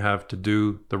time you have to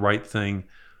do the right thing,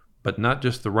 but not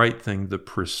just the right thing, the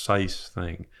precise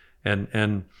thing.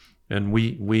 And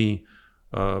we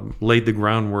laid the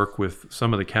groundwork with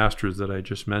some of the casters that I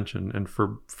just mentioned. And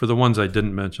for the ones I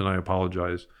didn't mention, I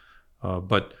apologize.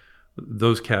 But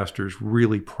those casters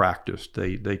really practiced.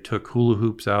 They took hula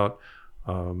hoops out.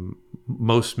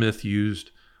 Mo Smith used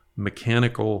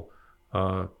mechanical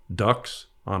ducks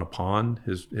on a pond.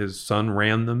 His son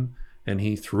ran them, and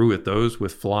he threw at those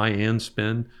with fly and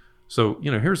spin. So,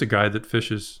 here's a guy that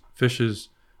fishes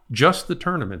just the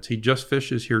tournaments. He just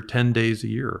fishes here 10 days a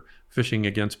year, fishing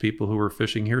against people who are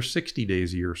fishing here 60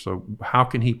 days a year. So how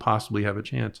can he possibly have a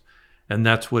chance? And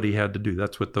that's what he had to do.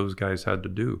 That's what those guys had to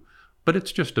do. But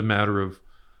it's just a matter of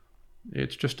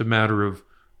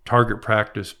target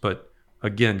practice. But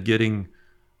again, getting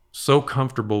so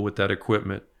comfortable with that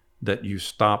equipment that you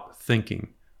stop thinking.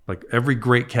 Like every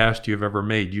great cast you've ever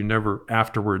made, you never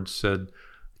afterwards said,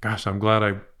 gosh, I'm glad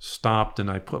I stopped and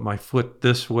I put my foot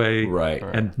this way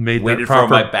and made Waited that proper.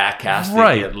 for my back cast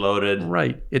to get loaded.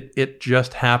 Right. It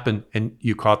just happened and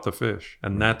you caught the fish.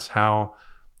 And that's how,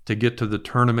 to get to the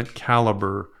tournament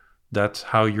caliber, that's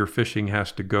how your fishing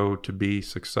has to go to be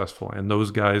successful. And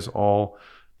those guys all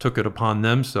took it upon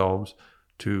themselves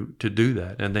to do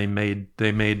that. And they made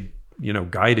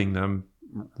guiding them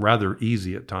rather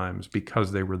easy at times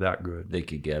because they were that good. They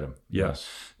could get them. Yes.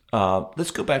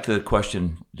 Let's go back to the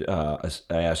question I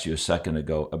asked you a second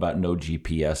ago about no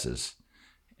GPSs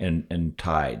and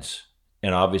tides.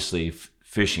 And obviously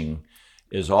fishing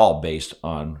is all based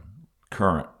on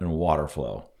current and water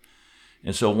flow.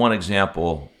 And so one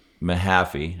example,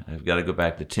 Mahaffey, I've got to go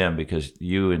back to Tim because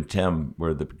you and Tim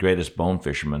were the greatest bone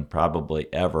fishermen probably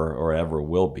ever or ever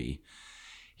will be.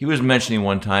 He was mentioning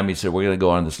one time, he said, we're going to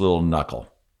go on this little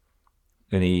knuckle.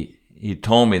 And he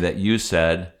told me that you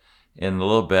said, in a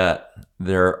little bit,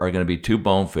 there are going to be two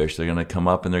bonefish. They're going to come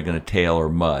up and they're going to tail or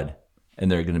mud, and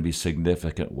they're going to be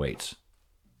significant weights.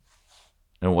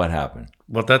 And what happened?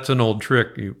 Well, that's an old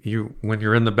trick. You when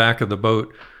you're in the back of the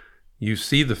boat, you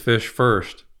see the fish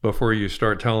first before you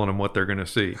start telling them what they're going to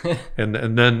see, and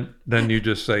then you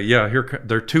just say, yeah,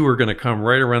 there two are going to come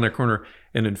right around the corner,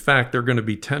 and in fact, they're going to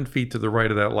be 10 feet to the right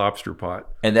of that lobster pot.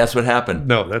 And that's what happened.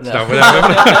 No, that's not what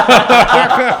happened.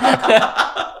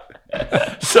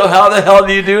 So how the hell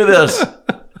do you do this?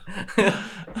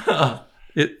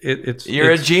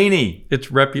 You're a genie.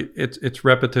 It's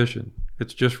repetition.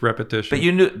 It's just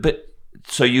repetition.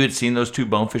 So you had seen those two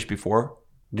bonefish before?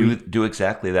 Do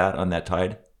exactly that on that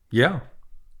tide? Yeah.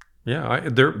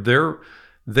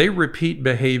 They repeat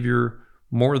behavior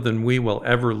more than we will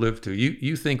ever live to.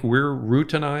 You think we're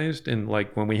routinized in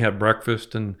like when we have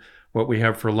breakfast and what we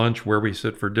have for lunch, where we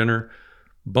sit for dinner?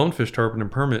 Bonefish, tarpon,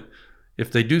 and permit,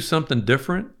 if they do something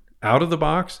different out of the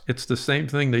box, it's the same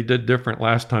thing they did different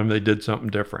last time they did something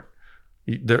different.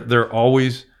 They're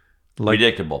always like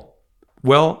predictable.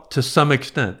 Well, to some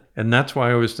extent. And that's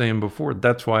why I was saying before,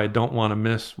 that's why I don't want to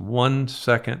miss 1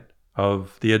 second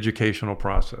of the educational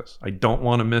process. I don't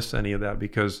want to miss any of that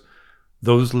because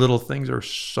those little things are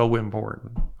so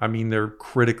important. I mean, they're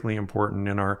critically important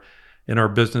in our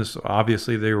business.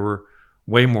 Obviously, they were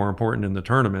way more important in the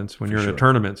tournaments. When you're in a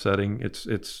tournament setting,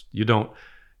 it's you don't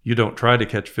try to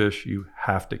catch fish, you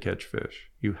have to catch fish.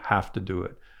 You have to do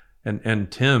it.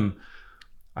 And Tim,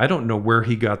 I don't know where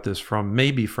he got this from,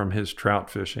 maybe from his trout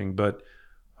fishing, but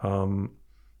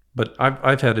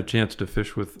I've had a chance to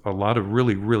fish with a lot of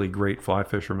really, really great fly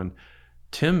fishermen.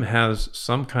 Tim has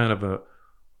some kind of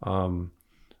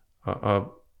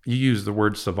you used the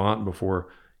word savant before.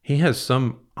 He has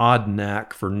some odd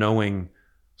knack for knowing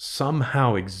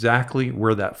somehow exactly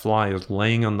where that fly is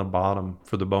laying on the bottom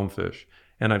for the bonefish.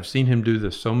 And I've seen him do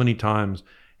this so many times,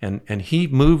 and he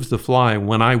moves the fly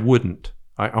when I wouldn't.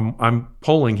 I'm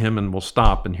pulling him and we'll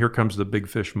stop, and here comes the big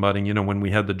fish mudding, when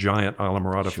we had the giant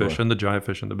Islamorada fish and the giant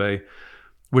fish in the bay,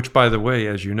 which, by the way,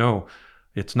 as you know,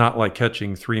 It's not like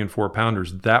catching 3 and 4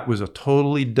 pounders. That was a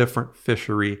totally different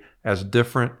fishery, as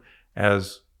different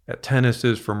as tennis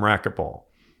is from racquetball.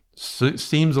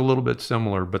 Seems a little bit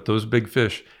similar, but those big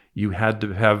fish, you had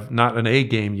to have not an A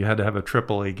game, you had to have a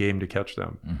triple A game to catch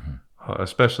them,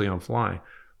 especially on fly.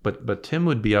 But Tim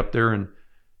would be up there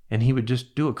and he would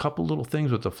just do a couple little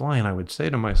things with the fly, and I would say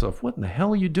to myself, "What in the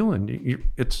hell are you doing?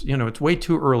 It's way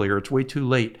too early, or it's way too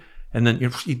late." And then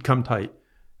he'd come tight,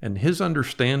 and his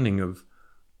understanding of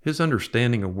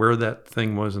where that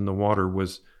thing was in the water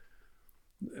was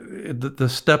the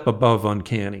step above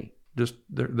uncanny. Just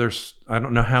there's I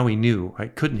don't know how he knew. He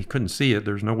couldn't see it.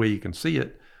 There's no way you can see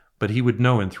it, but he would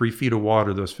know in 3 feet of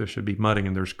water those fish should be mudding,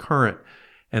 and there's current,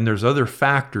 and there's other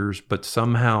factors, but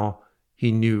somehow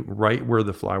he knew right where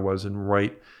the fly was and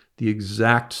right the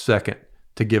exact second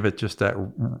to give it just that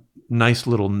nice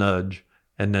little nudge,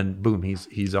 and then boom,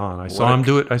 he's on. I saw him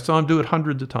do it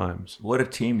hundreds of times. What a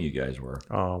team you guys were.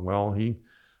 Oh, well,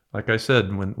 like I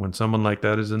said, when someone like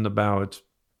that is in the bow, it's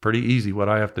pretty easy. What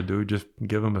I have to do, just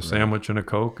give him a sandwich and a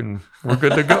Coke, and we're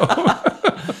good to go.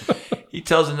 He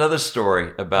tells another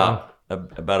story about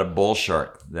a bull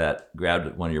shark that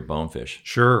grabbed one of your bonefish.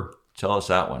 Sure. Tell us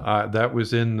that one. That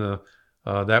was in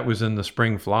the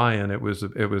spring fly, and it was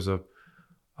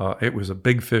a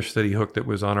big fish that he hooked that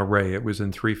was on a ray. It was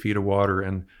in 3 feet of water,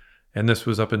 and this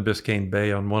was up in Biscayne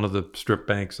Bay on one of the strip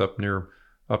banks up near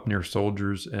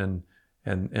Soldiers, and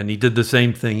he did the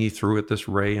same thing. He threw at this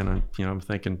ray, and I'm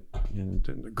thinking,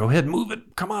 go ahead, move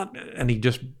it, come on. And he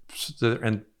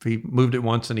moved it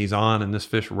once, and he's on, and this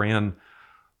fish ran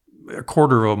a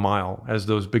quarter of a mile, as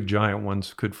those big giant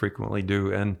ones could frequently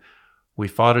do. And we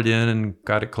fought it in and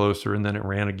got it closer, and then it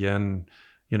ran again.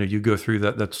 You go through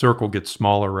that circle gets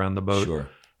smaller around the boat. Sure.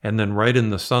 And then right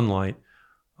in the sunlight,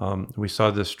 we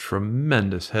saw this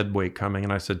tremendous head weight coming,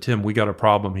 and I said, "Tim, we got a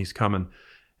problem. He's coming."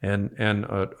 And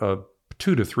a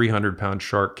 200 to 300 pound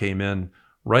shark came in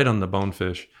right on the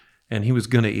bonefish, and he was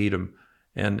going to eat him.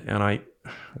 And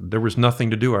there was nothing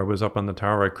to do. I was up on the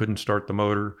tower. I couldn't start the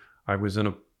motor. I was in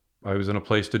a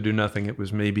place to do nothing. It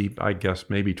was maybe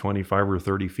 25 or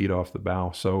 30 feet off the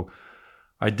bow. So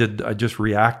I just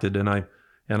reacted, and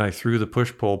I threw the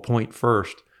push pole point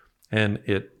first, and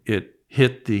it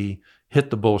hit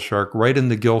the bull shark right in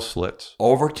the gill slits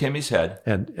over Timmy's head,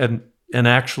 and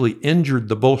actually injured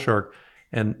the bull shark.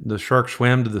 And the shark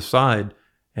swam to the side,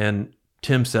 and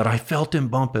Tim said, "I felt him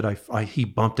bump it. He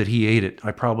bumped it. He ate it.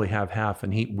 I probably have half."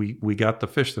 And we got the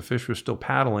fish. The fish was still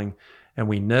paddling, and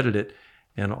we netted it.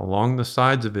 And along the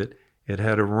sides of it, it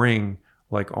had a ring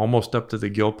like almost up to the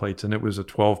gill plates, and it was a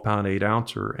 12-pound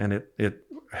 8-ouncer, and it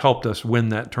helped us win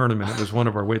that tournament. It was one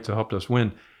of our weights that helped us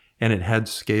win, and it had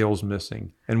scales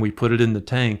missing. And we put it in the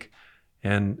tank,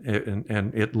 and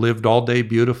it lived all day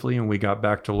beautifully, and we got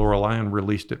back to Lorelei and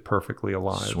released it perfectly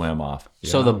alive. Swam off.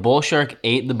 So Yeah. the bull shark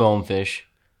ate the bonefish,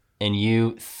 and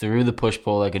you threw the push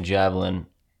pole like a javelin.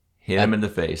 Hit him in the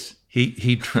face. He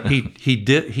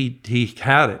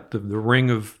had it. The ring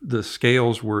of the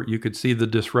scales were, you could see the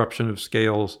disruption of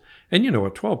scales. And a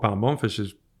 12-pound bonefish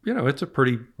is, it's a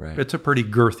pretty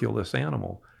girthulous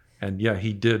animal. And yeah,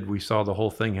 he did. We saw the whole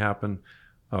thing happen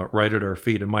right at our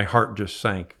feet, and my heart just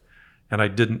sank. And I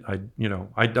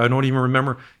don't even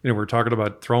remember, we're talking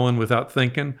about throwing without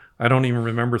thinking. I don't even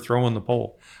remember throwing the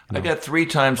pole. I got 3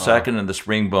 times second in the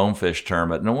spring bonefish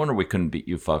tournament. No wonder we couldn't beat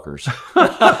you fuckers.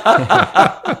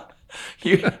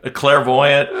 You, a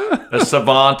clairvoyant, a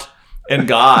savant, and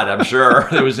God, I'm sure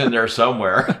it was in there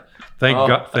somewhere. Thank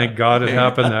God it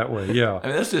happened that way. Yeah. I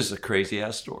mean, this is a crazy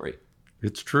ass story.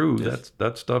 It's true.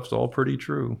 That stuff's all pretty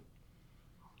true.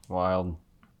 Wild.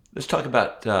 Let's talk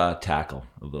about tackle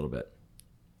a little bit.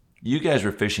 You guys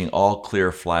were fishing all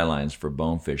clear fly lines for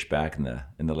bonefish back in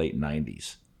the late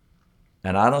 90s.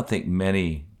 And I don't think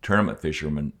many tournament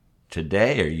fishermen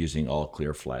today are using all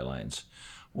clear fly lines.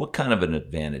 What kind of an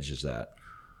advantage is that?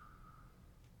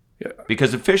 Yeah.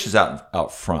 Because the fish is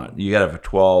out front. You got to have a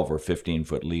 12 or 15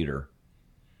 foot leader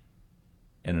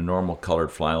and a normal colored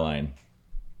fly line.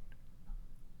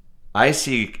 I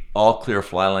see all clear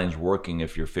fly lines working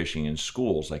if you're fishing in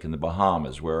schools, like in the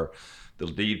Bahamas, where the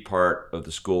lead part of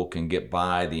the school can get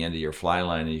by the end of your fly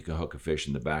line and you can hook a fish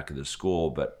in the back of the school.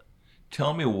 But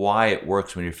tell me why it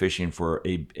works when you're fishing for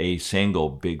a single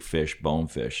big fish,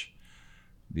 bonefish,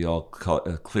 the all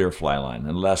clear fly line,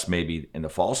 unless maybe in the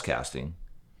false casting.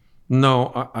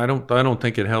 No, I don't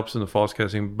think it helps in the false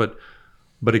casting. But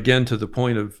again, to the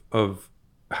point of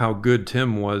how good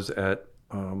Tim was at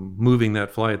moving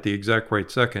that fly at the exact right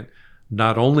second,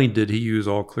 not only did he use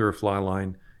all clear fly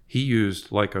line, he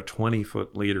used like a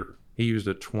 20-foot leader. He used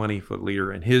a 20-foot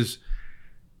leader, and his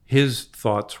his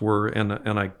thoughts were, and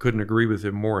I couldn't agree with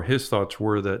him more, his thoughts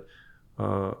were that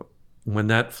when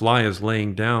that fly is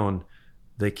laying down,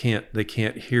 they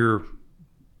can't hear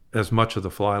as much of the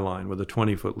fly line with a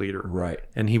 20-foot leader. Right.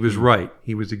 And he was right.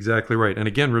 He was exactly right. And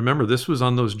again, remember, this was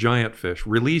on those giant fish.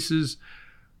 Releases,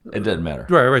 it doesn't matter.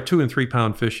 Right. 2 and 3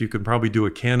 pound fish, you can probably do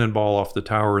a cannonball off the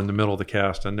tower in the middle of the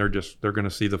cast, and they're going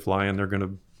to see the fly and they're going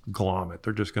to glom it.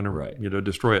 They're just going to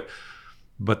destroy it.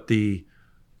 But the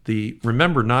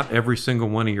remember, not every single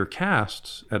one of your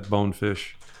casts at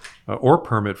Bonefish or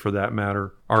Permit for that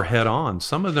matter are head on.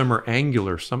 Some of them are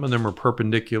angular, some of them are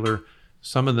perpendicular,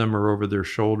 some of them are over their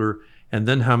shoulder. And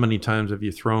then how many times have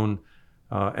you thrown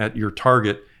at your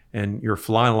target and your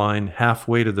fly line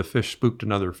halfway to the fish spooked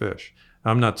another fish?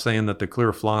 I'm not saying that the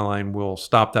clear fly line will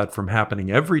stop that from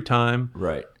happening every time,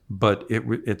 right? But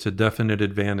it's a definite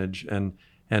advantage. And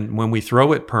when we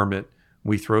throw at Permit,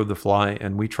 we throw the fly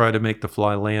and we try to make the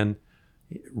fly land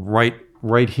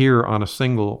right here on a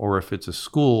single, or if it's a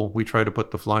school, we try to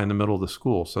put the fly in the middle of the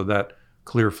school. So that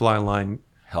clear fly line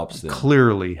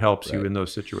clearly helps you in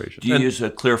those situations. Do you use a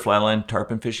clear fly line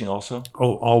tarpon fishing also?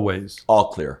 Oh, always. All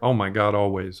clear. Oh my God,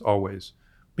 always.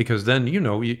 Because then,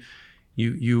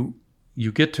 you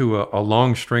get to a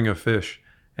long string of fish,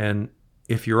 and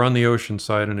if you're on the ocean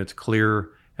side and it's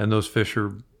clear and those fish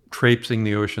are traipsing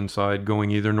the ocean side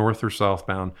going either north or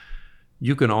southbound,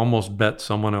 you can almost bet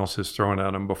someone else has thrown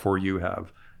at them before you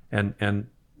have. And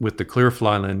with the clear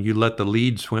fly line, you let the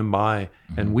lead swim by,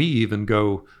 and we even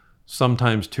go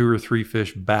sometimes 2 or 3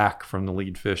 fish back from the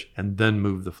lead fish and then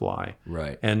move the fly.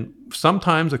 Right. And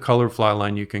sometimes a colored fly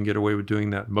line, you can get away with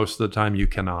doing that. Most of the time you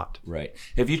cannot. Right.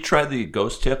 Have you tried the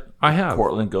ghost tip? I have.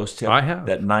 Portland ghost tip? I have.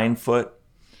 That 9-foot?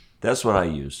 That's what I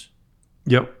use.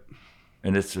 Yep.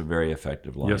 And it's a very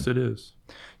effective line. Yes, it is.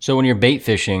 So when you're bait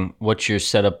fishing, what's your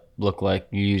setup look like?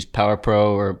 You use Power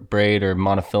Pro or braid or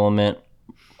monofilament?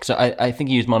 So I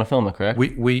think you use monofilament, correct?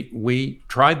 We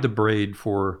tried the braid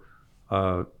for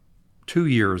 2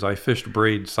 years. I fished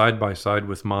braid side by side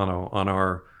with mono on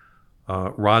our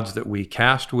rods that we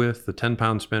cast with, the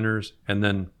 10-pound spinners, and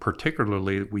then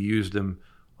particularly we used them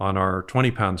on our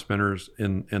 20-pound spinners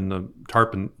in the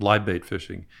tarpon live bait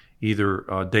fishing,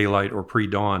 either daylight or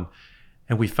pre-dawn.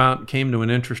 And we came to an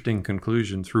interesting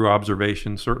conclusion through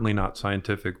observation, certainly not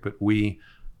scientific, but we,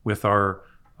 with our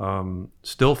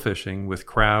still fishing with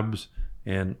crabs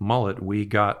and mullet, we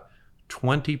got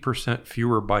 20%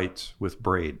 fewer bites with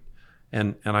braid.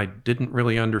 And I didn't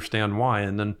really understand why.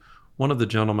 And then one of the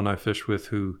gentlemen I fish with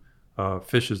who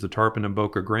fishes the tarpon in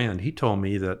Boca Grande, he told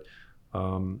me that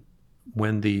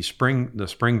when the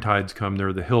spring tides come,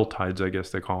 they're the hill tides, I guess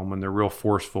they call them, when they're real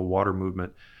forceful water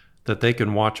movement, that they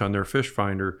can watch on their fish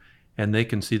finder and they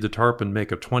can see the tarpon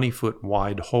make a 20-foot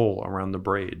wide hole around the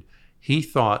braid. He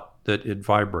thought that it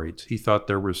vibrates. He thought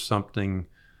there was something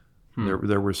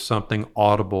there was something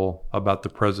audible about the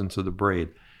presence of the braid.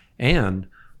 And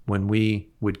when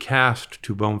we would cast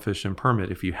to Bonefish and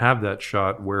Permit, if you have that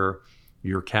shot where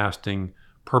you're casting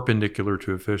perpendicular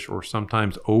to a fish or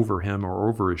sometimes over him or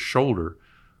over his shoulder,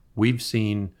 we've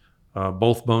seen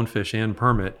both Bonefish and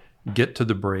Permit get to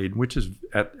the braid, which is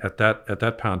at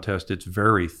that pound test, it's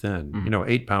very thin.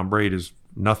 8-pound braid is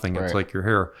nothing. It's like your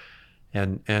hair,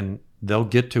 and they'll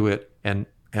get to it and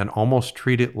almost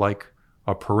treat it like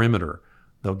a perimeter.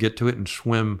 They'll get to it and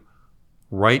swim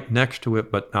right next to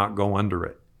it, but not go under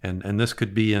it. And this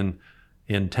could be in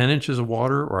 10 inches of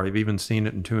water, or I've even seen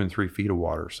it in 2 and 3 feet of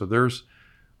water. So there's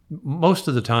most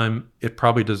of the time it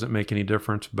probably doesn't make any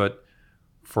difference, but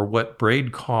for what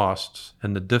braid costs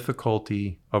and the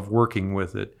difficulty of working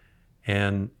with it,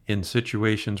 and in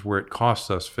situations where it costs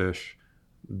us fish,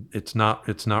 it's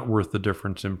not worth the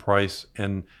difference in price.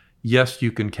 And yes,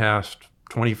 you can cast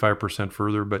 25%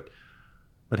 further, but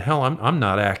hell, I'm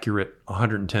not accurate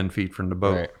 110 feet from the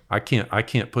boat. Right. I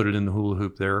can't put it in the hula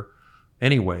hoop there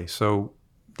anyway. So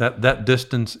that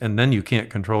distance, and then you can't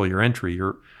control your entry.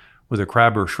 With a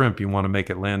crab or shrimp, you want to make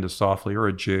it land as softly, or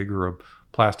a jig or a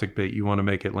plastic bait, you want to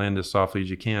make it land as softly as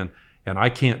you can. And I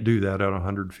can't do that at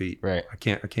 100 feet. Right. I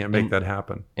can't make that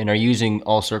happen. And are you using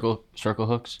all circle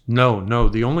hooks? No.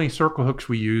 The only circle hooks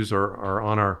we use are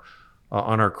on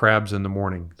our crabs in the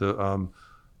morning.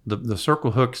 The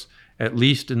circle hooks, at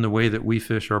least in the way that we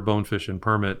fish our Bonefish and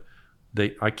Permit,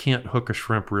 I can't hook a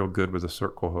shrimp real good with a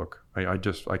circle hook.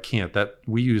 I can't. That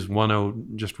we use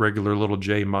 1/0, just regular little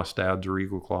J mustads or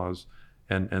eagle claws,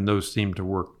 and those seem to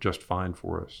work just fine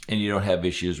for us. And you don't have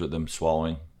issues with them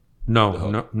swallowing?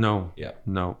 No. Yeah.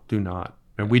 No, do not.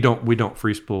 And we don't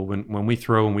free spool. When we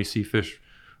throw and we see fish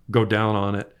go down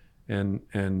on it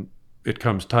and it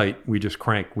comes tight, we just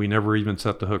crank. We never even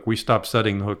set the hook. We stopped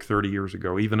setting the hook 30 years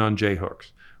ago, even on J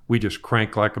hooks. we just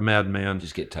crank like a madman.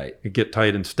 Just get tight. Get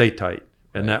tight and stay tight.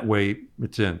 And that way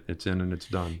it's in and it's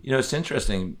done. You know, it's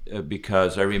interesting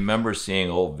because I remember seeing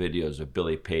old videos of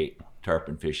Billy Pate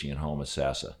tarpon fishing in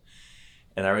Homosassa.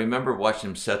 And I remember watching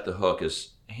him set the hook.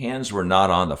 His hands were not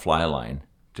on the fly line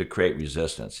to create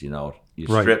resistance. You know, you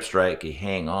strip strike, you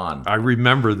hang on. I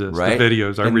remember this, the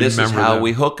videos. I remember this is how that.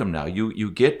 we hook them now.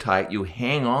 You get tight, you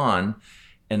hang on,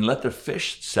 and let the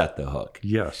fish set the hook.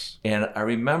 Yes. And I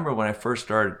remember when I first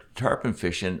started tarpon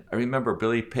fishing, I remember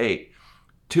Billy Pate,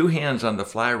 2 hands on the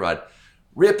fly rod,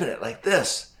 ripping it like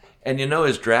this. And you know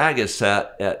his drag is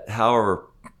set at however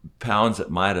pounds it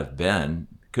might have been.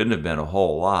 Couldn't have been a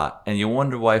whole lot. And you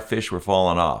wonder why fish were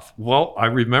falling off. Well, I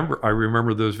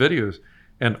remember those videos.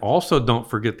 And also don't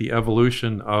forget the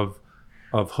evolution of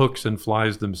hooks and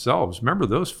flies themselves. Remember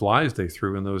those flies they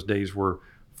threw in those days were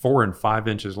 4 and 5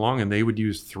 inches long, and they would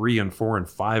use 3 and 4 and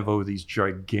 5 these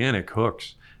gigantic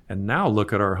hooks. And now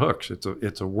look at our hooks.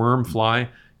 It's a worm fly.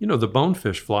 You know, the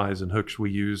bonefish flies and hooks we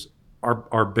use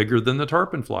are bigger than the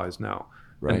tarpon flies now.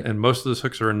 Right. And most of those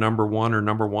hooks are a number 1 or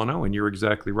number 1.0, and you're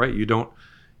exactly right. You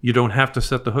don't have to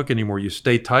set the hook anymore. You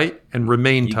stay tight and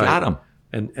remain tight. You got them.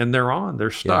 And they're on. They're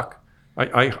stuck.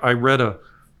 Yeah. I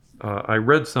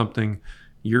read something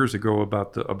years ago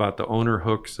about the owner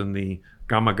hooks and the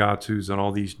Gamakatsus and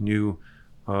all these new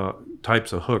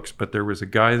types of hooks. But there was a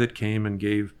guy that came and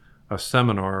gave a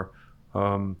seminar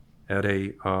at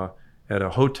a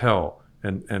hotel,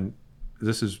 and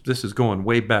this is going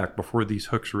way back before these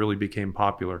hooks really became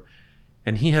popular.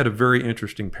 And he had a very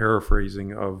interesting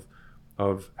paraphrasing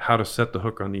of how to set the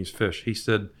hook on these fish. He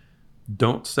said,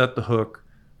 "Don't set the hook.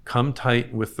 Come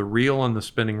tight with the reel on the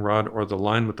spinning rod or the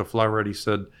line with the fly rod." He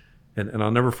said, and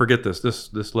I'll never forget this.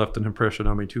 This left an impression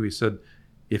on me too. He said,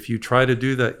 "If you try to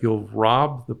do that, you'll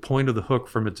rob the point of the hook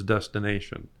from its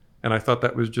destination." And I thought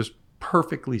that was just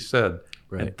perfectly said.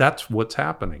 Right. And that's what's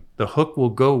happening. The hook will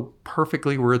go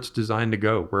perfectly where it's designed to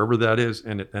go, wherever that is,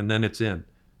 and then it's in,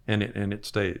 and it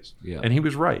stays. Yeah. And he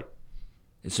was right.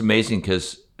 It's amazing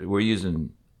because we're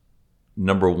using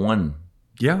number 1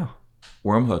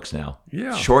 worm hooks now.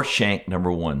 Yeah. Short shank number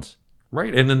 1s.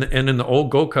 Right. And in the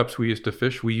old Gold Cups we used to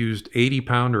fish, we used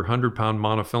 80-pound or 100-pound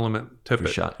monofilament tippet.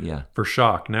 For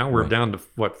shock. Now we're down to,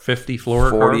 what, 50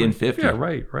 fluorocarbon? 40 and 50. Yeah,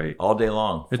 right. All day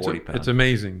long, 40 pounds. It's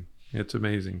amazing. It's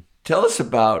amazing. Tell us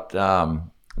about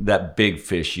that big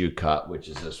fish you caught, which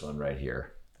is this one right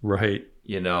here. Right.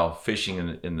 You know,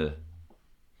 fishing in the...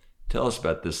 Tell us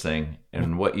about this thing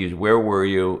and where were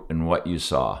you and what you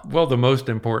saw? Well, the most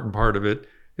important part of it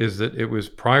is that it was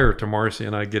prior to Marcy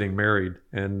and I getting married,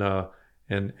 and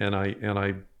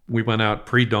we went out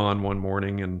pre-dawn one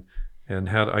morning and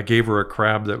I gave her a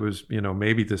crab that was, you know,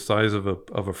 maybe the size of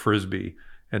a Frisbee,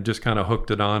 and just kind of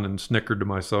hooked it on and snickered to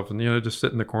myself, and, you know, just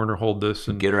sit in the corner, hold this,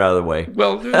 and get her out of the way.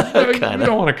 Well, you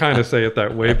don't want to kind of say it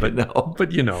that way, but no.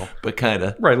 But you know, but kind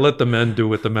of right. Let the men do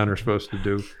what the men are supposed to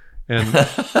do,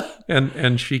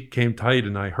 and she came tight,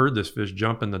 and I heard this fish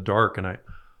jump in the dark, and I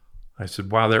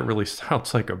said, "Wow, that really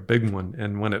sounds like a big one."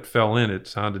 And when it fell in, it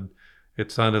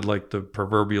sounded like the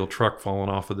proverbial truck falling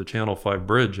off of the Channel 5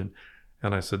 bridge, and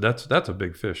I said, "That's a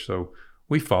big fish." So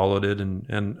we followed it, and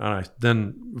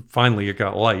then finally it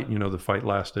got light. You know, the fight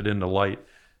lasted into light,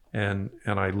 and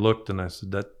I looked and I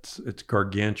said, it's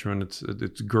gargantuan.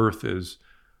 Its girth is,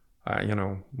 you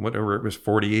know, whatever it was,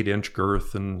 48-inch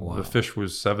girth, and wow. The fish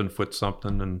was 7 foot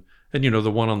something, and you know,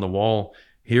 the one on the wall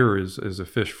here is a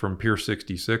fish from Pier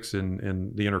 66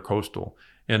 in the Intercoastal,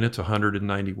 and it's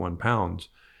 191 pounds,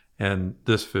 and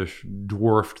this fish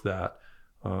dwarfed that.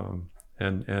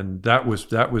 And that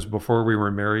was before we were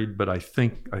married, but I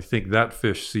think that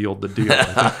fish sealed the deal.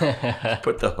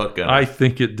 Put the hook on. I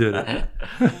think it did it.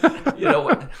 You know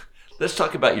what? Let's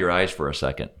talk about your eyes for a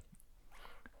second.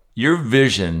 Your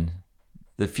vision,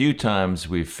 the few times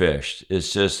we've fished,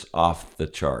 is just off the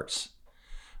charts.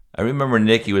 I remember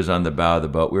Nikki was on the bow of the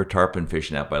boat. We were tarpon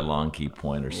fishing out by Long Key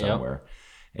Point or somewhere,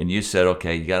 and you said,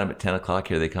 "Okay, you got them at 10 o'clock.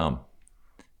 Here they come."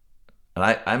 And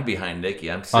I'm behind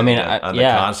Nikki. I'm sitting on the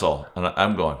console, and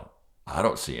I'm going, I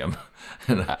don't see him.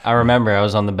 I remember I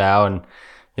was on the bow, and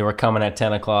they were coming at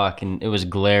 10 o'clock, and it was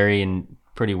glary and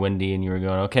pretty windy, and you were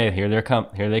going, okay, here they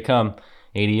come,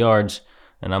 80 yards.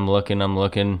 And I'm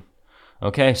looking,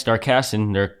 okay, start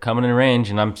casting. They're coming in range,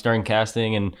 and I'm starting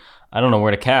casting, and I don't know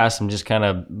where to cast. I'm just kind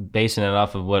of basing it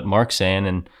off of what Mark's saying,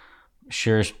 and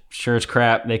sure as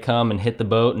crap, they come and hit the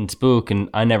boat and spook, and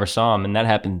I never saw them. And that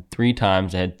happened 3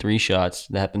 times. I had 3 shots.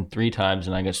 That happened 3 times,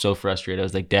 and I got so frustrated. I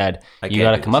was like, "Dad, you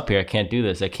got to come up here. I can't do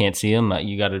this. I can't see them.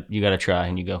 You got to try."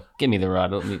 And you go, "Give me the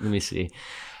rod. Let me see."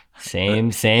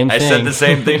 Same thing. I said the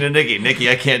same thing to Nikki. Nikki,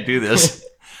 I can't do this.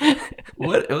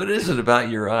 What is it about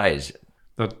your eyes?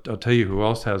 I'll tell you who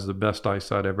else has the best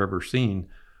eyesight I've ever seen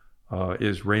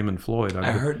is Raymond Floyd.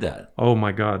 I heard that. Oh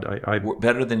my God!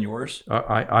 Better than yours?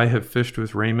 I have fished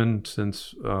with Raymond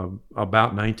since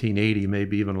about 1980,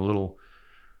 maybe even a little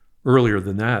earlier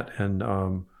than that.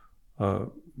 And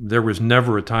there was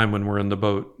never a time when we're in the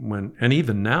boat and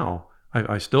even now,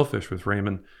 I still fish with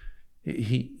Raymond.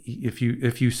 If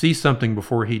you see something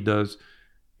before he does,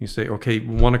 you say, okay,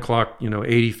 1 o'clock,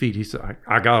 80 feet. He said,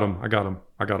 I got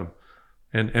him.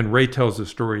 And Ray tells the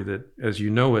story that, as you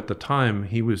know, at the time,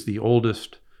 he was the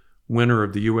oldest winner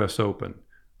of the U.S. Open.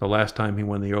 The last time he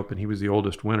won the Open, he was the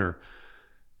oldest winner.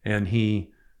 And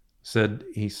he said,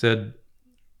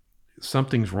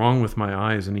 something's wrong with my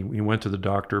eyes. And he went to the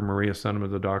doctor. Maria sent him to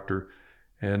the doctor.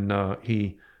 And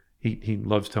he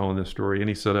loves telling this story. And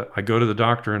he said, I go to the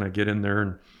doctor and I get in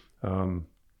there and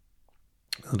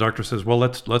the doctor says, well,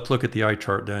 let's look at the eye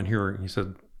chart down here. And he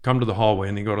said, come to the hallway.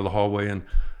 And they go to the hallway and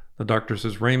the doctor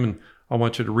says, Raymond, I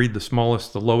want you to read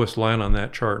the lowest line on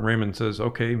that chart. And Raymond says,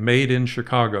 okay, made in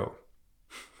Chicago.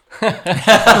 The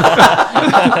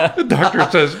doctor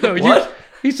says, no,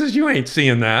 he says, you ain't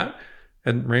seeing that.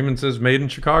 And Raymond says, made in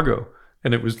Chicago.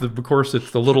 And it was, of course,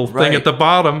 it's the little thing at the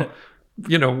bottom,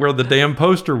 where the damn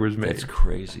poster was made. That's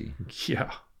crazy.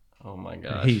 Yeah. Oh my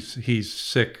gosh. He's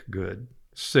sick good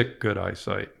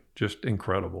eyesight. Just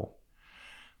incredible.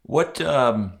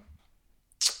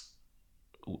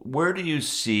 Where do you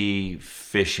see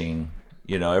fishing?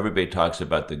 Everybody talks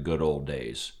about the good old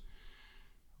days.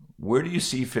 Where do you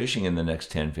see fishing in the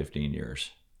next 10, 15 years?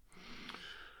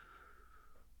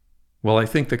 Well, I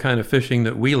think the kind of fishing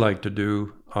that we like to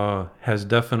do has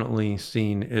definitely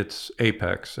seen its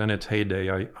apex and its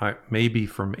heyday. I maybe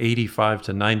from 85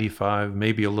 to 95,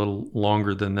 maybe a little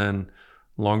longer than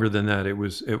that. It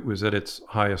was at its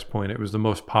highest point. It was the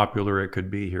most popular it could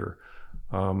be here.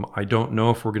 I don't know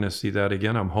if we're going to see that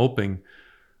again. I'm hoping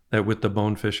that with the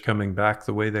bonefish coming back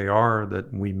the way they are,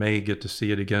 that we may get to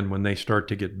see it again when they start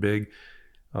to get big.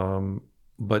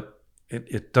 But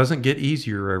it doesn't get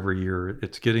easier every year.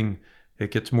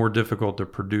 It gets more difficult to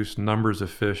produce numbers of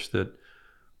fish that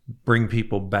bring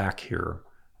people back here.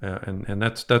 And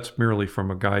that's merely from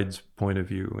a guide's point of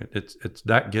view. It's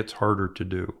that gets harder to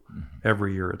do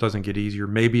every year. It doesn't get easier.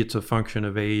 Maybe it's a function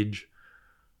of age.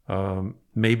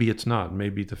 Maybe it's not.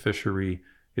 Maybe the fishery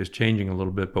is changing a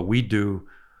little bit, but we do.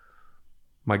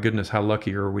 My goodness, how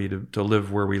lucky are we to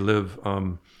live where we live?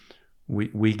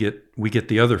 We get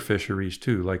the other fisheries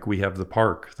too. Like we have the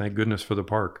park. Thank goodness for the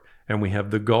park, and we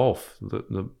have the Gulf,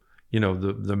 the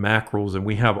mackerels, and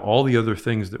we have all the other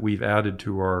things that we've added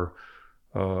to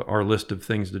our list of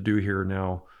things to do here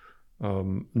now.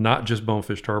 Not just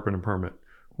bonefish, tarpon, and permit.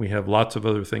 We have lots of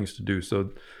other things to do.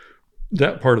 So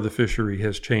that part of the fishery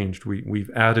has changed. We've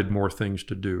added more things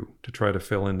to do to try to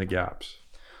fill in the gaps.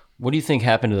 What do you think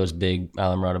happened to those big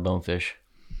Islamorada bonefish?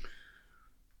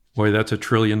 Boy, that's $1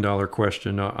 trillion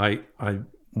question. I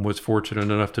was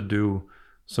fortunate enough to do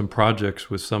some projects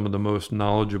with some of the most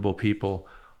knowledgeable people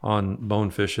on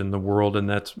bonefish in the world, and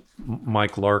that's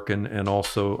Mike Larkin and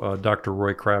also Dr.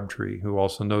 Roy Crabtree, who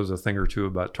also knows a thing or two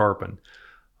about tarpon.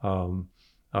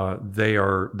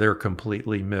 They're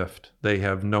completely miffed. They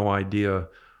have no idea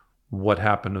what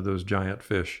happened to those giant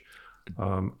fish.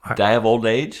 Die of old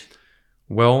age?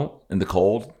 Well, in the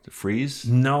cold, the freeze?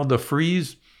 No, the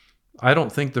freeze. I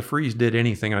don't think the freeze did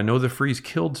anything. I know the freeze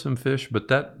killed some fish, but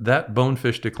that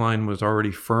bonefish decline was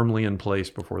already firmly in place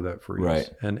before that freeze, right?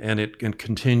 And it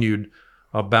continued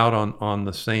about on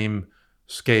the same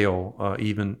scale,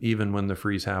 even when the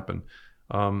freeze happened.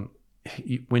 When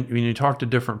you talk to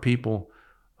different people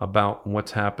about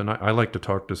what's happened, I like to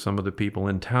talk to some of the people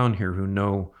in town here who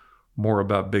know more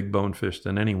about big bonefish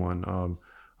than anyone.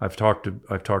 I've talked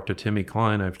to Timmy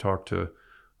Klein. I've talked to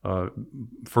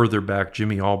further back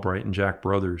Jimmy Albright and Jack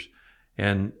Brothers,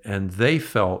 and they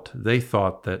thought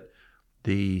that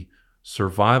the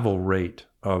survival rate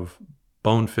of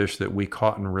bonefish that we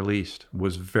caught and released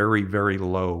was very, very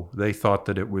low. They thought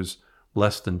that it was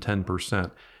less than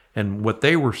 10%. And what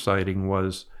they were citing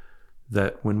was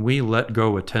that when we let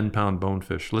go a 10-pound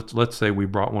bonefish, let's say we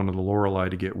brought one of the Lorelei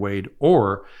to get weighed,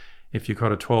 or if you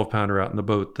caught a 12-pounder out in the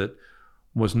boat that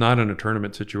was not in a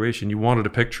tournament situation, you wanted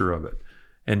a picture of it.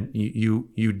 And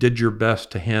you did your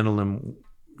best to handle him,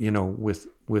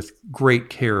 with great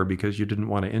care because you didn't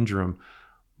want to injure him.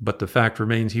 But the fact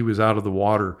remains he was out of the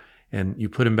water, and you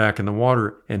put him back in the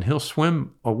water and he'll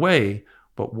swim away.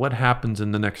 But what happens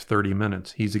in the next 30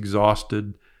 minutes? He's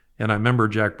exhausted. And I remember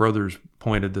Jack Brothers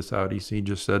pointed this out. He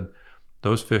just said,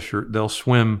 those fish they'll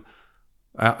swim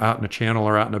out in a channel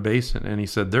or out in a basin. And he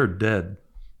said, they're dead.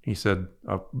 He said,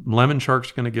 a lemon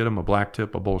shark's going to get them, a black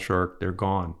tip, a bull shark, they're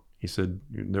gone. He said,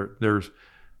 you're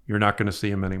not going to see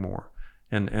them anymore.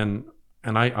 And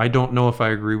I don't know if I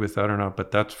agree with that or not,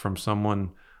 but that's from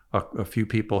someone, a few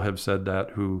people have said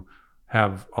that who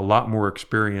have a lot more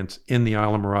experience in the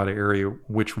Islamorada area,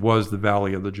 which was the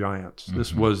Valley of the Giants. Mm-hmm.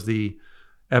 This was the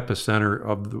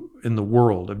epicenter in the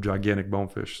world of gigantic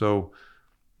bonefish. So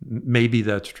maybe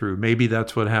that's true. Maybe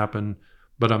that's what happened.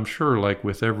 But I'm sure, like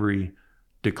with every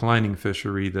declining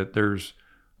fishery, that there's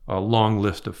a long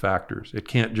list of factors. It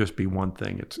can't just be one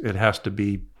thing. It has to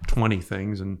be 20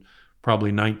 things, and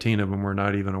probably 19 of them we're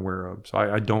not even aware of. So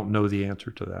I don't know the answer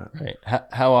to that. Right.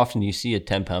 How often do you see a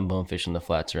 10-pound bonefish in the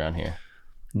flats around here?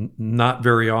 Not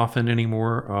very often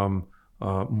anymore.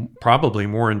 Probably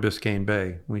more in Biscayne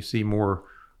Bay. We see more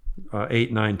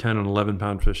 8, 9, 10, and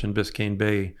 11-pound fish in Biscayne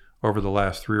Bay over the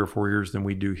last 3 or 4 years than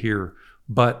we do here.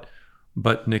 But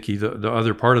Nikki, the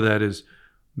other part of that is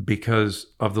because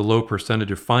of the low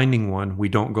percentage of finding one, we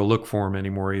don't go look for them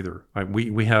anymore either. I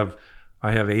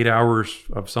have 8 hours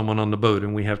of someone on the boat,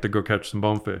 and we have to go catch some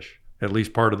bonefish at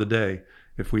least part of the day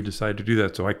if we decide to do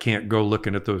that. So I can't go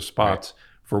looking at those spots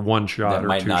for one shot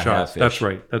or 2 shots. That's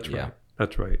right.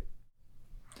 That's right.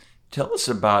 Tell us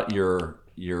about your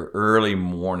early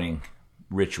morning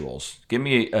rituals. Give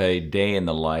me a day in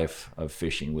the life of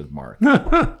fishing with Mark.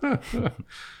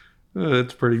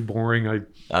 It's pretty boring.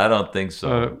 I don't think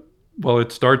so. Well,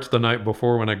 it starts the night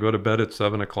before when I go to bed at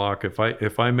 7 o'clock.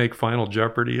 If I make Final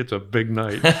Jeopardy, it's a big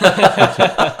night.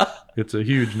 It's a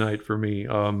huge night for me.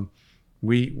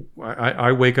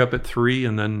 I wake up at 3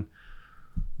 and then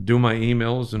do my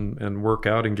emails and work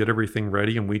out and get everything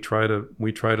ready. And we try to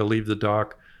leave the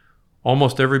dock.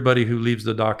 Almost everybody who leaves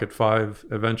the dock at 5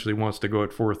 eventually wants to go at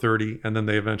 4:30, and then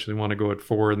they eventually want to go at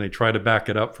 4, and they try to back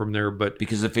it up from there. But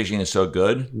because the fishing is so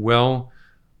good, well,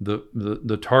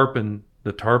 the tarpon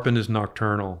is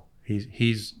nocturnal.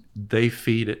 They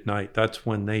feed at night. That's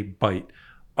when they bite.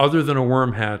 Other than a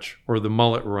worm hatch or the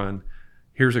mullet run,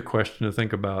 here's a question to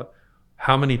think about: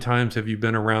 how many times have you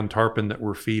been around tarpon that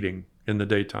were feeding in the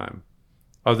daytime?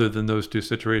 Other than those 2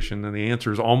 situations, and the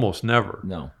answer is almost never.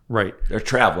 No. Right. They're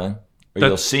traveling.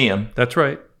 You'll see them. That's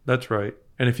right.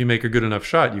 And if you make a good enough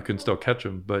shot, you can still catch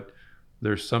them. But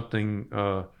there's something.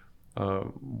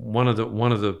 One of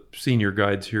the senior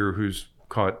guides here who's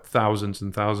caught thousands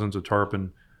and thousands of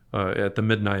tarpon at the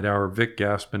midnight hour, Vic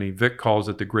Gaspeny. Vic calls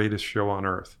it the greatest show on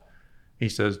earth. He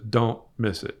says, "Don't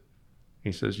miss it."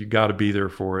 He says, "You got to be there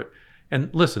for it."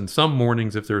 And listen, some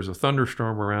mornings, if there's a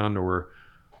thunderstorm around or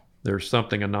there's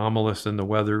something anomalous in the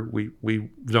weather, we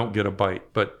don't get a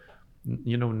bite. But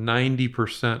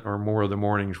 90% or more of the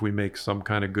mornings we make some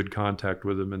kind of good contact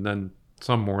with them, and then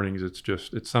some mornings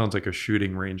it sounds like a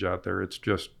shooting range out there.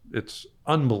 It's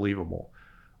unbelievable,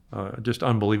 just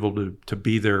unbelievable to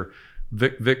be there.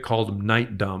 Vic called them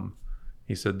night dumb.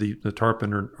 He said the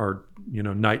tarpon are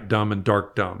night dumb and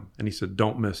dark dumb, and he said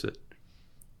don't miss it.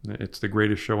 It's the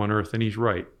greatest show on earth, and he's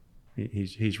right.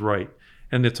 He's right,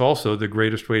 and it's also the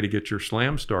greatest way to get your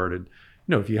slam started.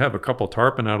 If you have a couple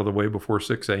tarpon out of the way before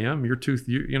 6 a.m., you're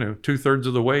 2/3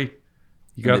 of the way.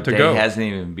 You got to go. The day hasn't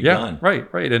even begun. Yeah,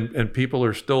 right. And people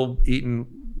are still eating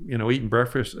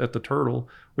breakfast at the Turtle,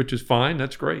 which is fine.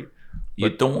 That's great. You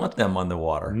don't want them on the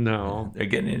water. No, they're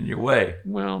getting in your way.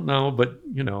 Well, no, but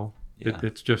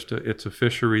it's a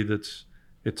fishery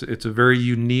it's a very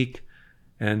unique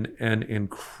and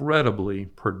incredibly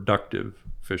productive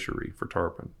fishery for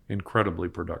tarpon. Incredibly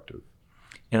productive.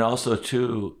 And also,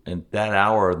 too, in that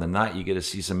hour of the night, you get to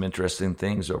see some interesting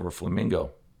things over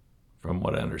flamingo, from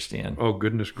what I understand. Oh,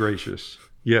 goodness gracious.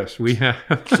 Yes, we have.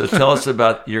 So tell us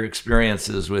about your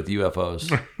experiences with UFOs.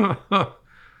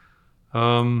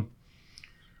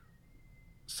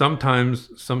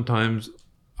 Sometimes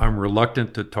I'm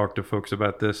reluctant to talk to folks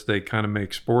about this. They kind of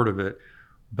make sport of it.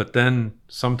 But then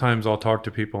sometimes I'll talk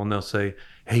to people and they'll say,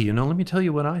 hey, let me tell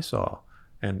you what I saw.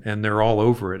 And they're all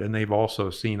over it. And they've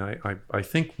also seen, I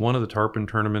think one of the tarpon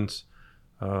tournaments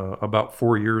about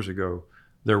 4 years ago,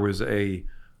 there was a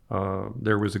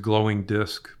glowing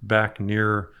disc back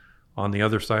near on the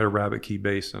other side of Rabbit Key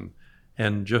Basin.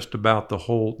 And just about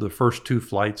the first 2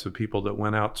 flights of people that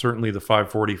went out, certainly the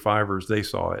 545ers, they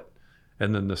saw it.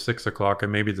 And then the 6 o'clock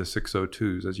and maybe the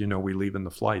 602s, as you know, we leave in the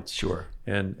flights. Sure.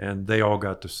 And they all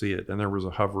got to see it. And there was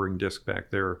a hovering disc back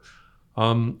there.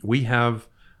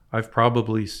 I've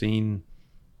probably seen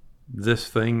this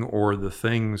thing or the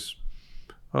things,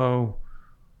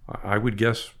 I would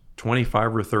guess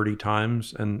 25 or 30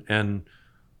 times and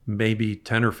maybe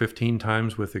 10 or 15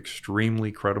 times with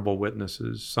extremely credible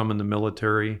witnesses, some in the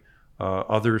military,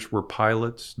 others were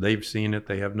pilots. They've seen it.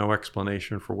 They have no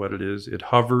explanation for what it is. It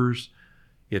hovers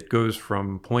It goes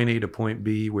from point A to point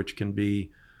B, which can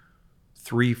be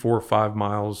 3, 4, 5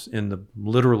 miles in the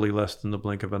literally less than the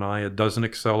blink of an eye. It doesn't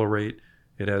accelerate.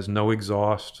 It has no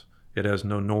exhaust. It has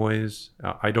no noise.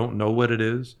 I don't know what it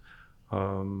is,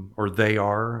 or they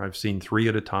are. I've seen 3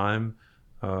 at a time,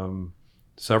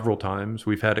 several times.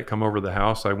 We've had it come over the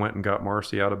house. I went and got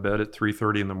Marcy out of bed at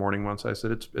 3:30 in the morning once. I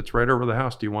said, it's right over the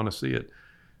house. Do you want to see it?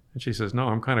 And she says, no,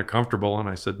 I'm kind of comfortable. And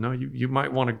I said, no, you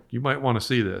might want to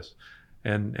see this.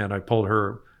 And I pulled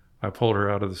her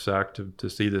out of the sack to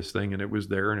see this thing, and it was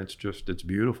there, and it's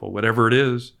beautiful. Whatever it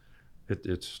is,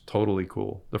 it's totally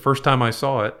cool. The first time I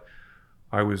saw it,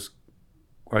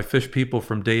 I fish people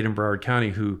from Dade and Broward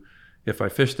County who, if I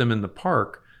fish them in the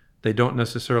park, they don't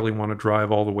necessarily want to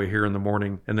drive all the way here in the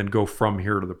morning and then go from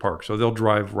here to the park. So they'll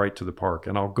drive right to the park,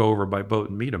 and I'll go over by boat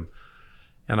and meet them.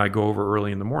 And I go over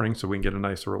early in the morning so we can get a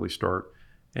nice early start.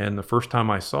 And the first time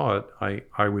I saw it,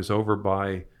 I was over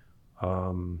by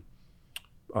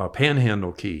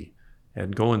Panhandle Key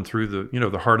and going through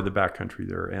the heart of the backcountry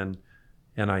there. And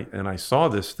I saw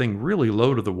this thing really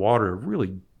low to the water,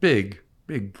 really big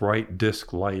bright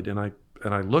disc light. And I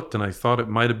looked and I thought it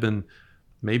might have been,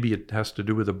 maybe it has to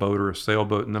do with a boat or a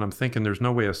sailboat. And then I'm thinking there's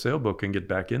no way a sailboat can get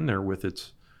back in there with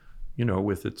its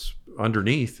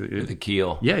underneath. The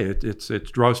keel. Yeah,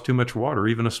 it draws too much water.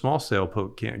 Even a small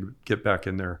sailboat can't get back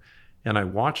in there. And I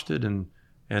watched it and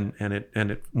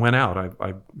it went out.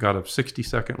 I got a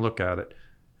 60-second look at it.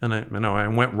 And I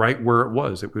went right where it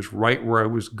was. It was right where I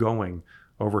was going,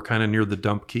 over kind of near the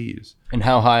dump keys. And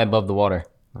how high above the water?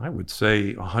 I would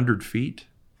say 100 feet.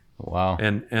 Wow.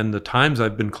 And the times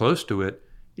I've been close to it,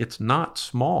 it's not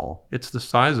small. It's the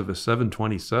size of a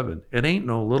 727. It ain't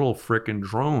no little frickin'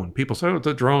 drone. People say, oh, it's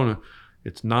a drone.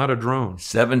 It's not a drone.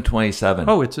 727.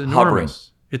 Oh, it's enormous. Hovering.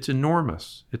 It's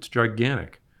enormous. It's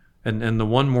gigantic. And the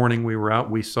one morning we were out,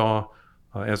 we saw,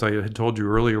 as I had told you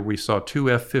earlier, we saw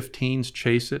 2 F-15s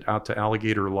chase it out to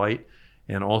Alligator Light,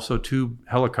 and also 2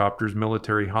 helicopters,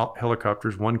 military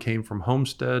helicopters. One came from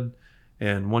Homestead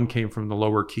and one came from the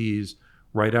Lower Keys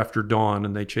right after dawn,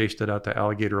 and they chased it out to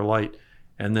Alligator Light.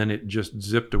 And then it just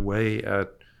zipped away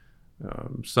at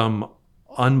some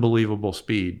unbelievable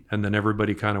speed. And then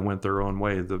everybody kind of went their own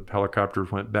way. The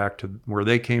helicopters went back to where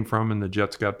they came from, and the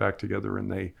jets got back together,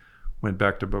 and they went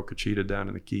back to Boca Chica down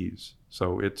in the Keys.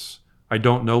 So I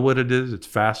don't know what it is. It's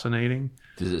fascinating.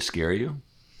 Does it scare you?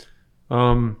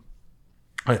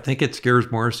 I think it scares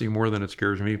Marcy more than it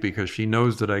scares me, because she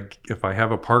knows that if I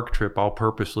have a park trip, I'll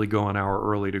purposely go an hour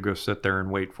early to go sit there and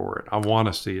wait for it. I want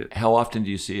to see it. How often do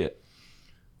you see it?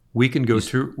 We can go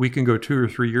 2 or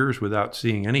 3 years without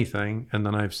seeing anything, and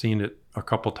then I've seen it a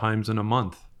couple times in a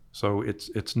month. So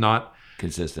it's not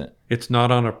consistent. It's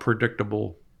not on a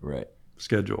predictable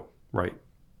schedule, right?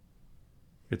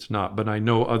 It's not. But I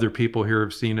know other people here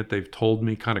have seen it. They've told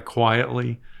me kind of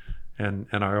quietly, and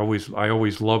I always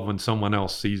love when someone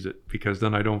else sees it, because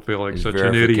then I don't feel like it's such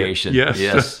an idiot.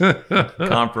 Yes.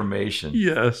 Confirmation.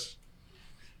 Yes.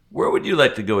 Where would you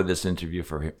like to go with this interview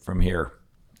from here?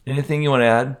 Anything you want to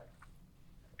add?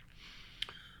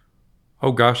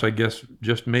 Oh gosh, I guess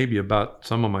just maybe about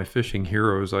some of my fishing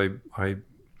heroes. The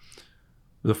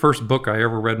first book I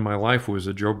ever read in my life was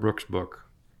a Joe Brooks book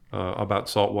about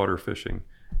saltwater fishing,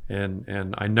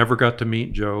 and I never got to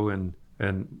meet Joe. And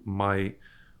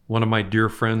one of my dear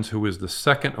friends, who was the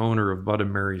second owner of Bud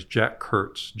and Mary's, Jack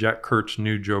Kurtz. Jack Kurtz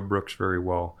knew Joe Brooks very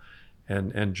well,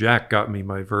 and Jack got me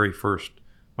my very first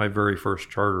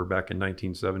charter back in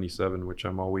 1977, which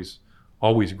I'm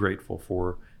always grateful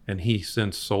for. And he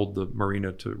since sold the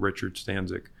marina to Richard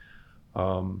Stanzik.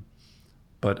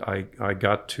 But I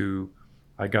got to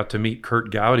meet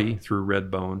Kurt Gowdy through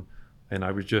Redbone, and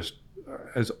I was just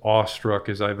as awestruck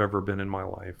as I've ever been in my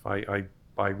life. I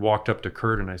walked up to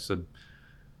Kurt and I said,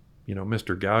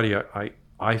 Mr. Gowdy,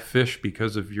 I fish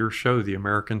because of your show, The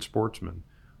American Sportsman.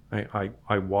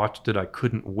 I watched it. I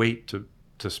couldn't wait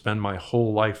to spend my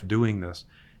whole life doing this.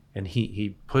 And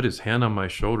he put his hand on my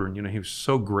shoulder, and he was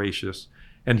so gracious.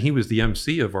 And he was the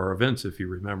MC of our events, if you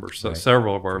remember,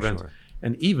 several of our events. Sure.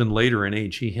 And even later in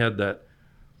age, he had that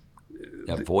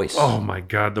voice. Oh my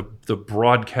God, the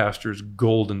broadcaster's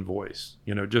golden voice,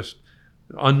 just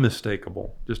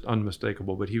unmistakable.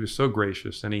 But he was so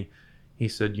gracious. And he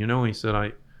said,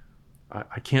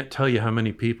 I can't tell you how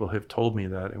many people have told me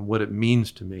that and what it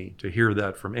means to me to hear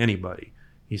that from anybody.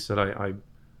 He said,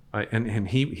 and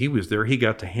he was there. He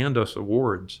got to hand us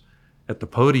awards at the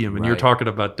podium, and you're talking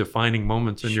about defining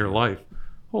moments in your life.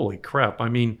 Holy crap! I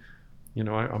mean,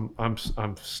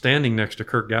 I'm standing next to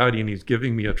Kurt Gowdy, and he's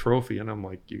giving me a trophy, and I'm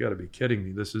like, you got to be kidding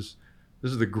me! This is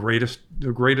the greatest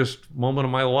moment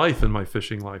of my life in my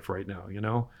fishing life right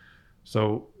now.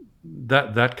 So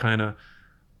those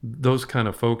kind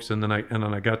of folks. And then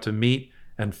I got to meet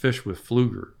and fish with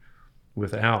Pflueger,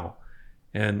 with Al,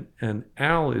 and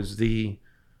Al is the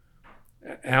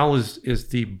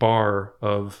bar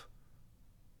of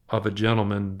a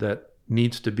gentleman that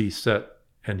needs to be set,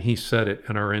 and he set it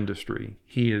in our industry.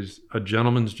 He is a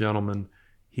gentleman's gentleman.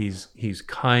 He's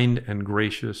kind and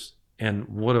gracious, and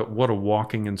what a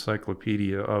walking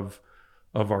encyclopedia of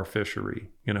our fishery.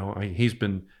 You know,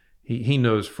 he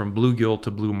knows from bluegill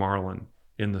to blue marlin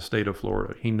in the state of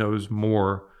Florida. He knows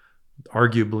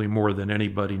arguably more than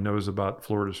anybody knows about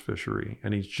Florida's fishery,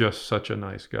 and he's just such a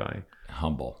nice guy.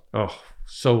 Humble. Oh,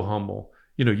 so humble.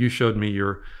 You know, you showed me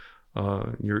your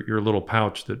little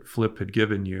pouch that Flip had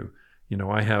given you. You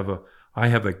know, I have a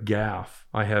gaff.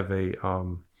 I have a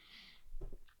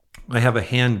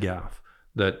hand gaff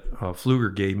that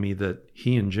Pflueger gave me that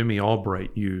he and Jimmy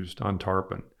Albright used on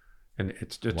tarpon, and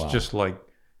it's Wow. just like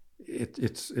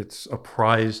it's a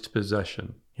prized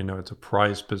possession. You know, it's a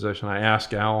prized possession. I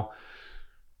asked Al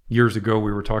years ago.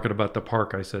 We were talking about the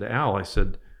park. I said, Al,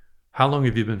 how long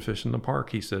have you been fishing the park?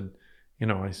 He said,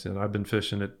 I've been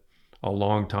fishing it a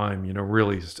long time, you know,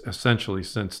 really essentially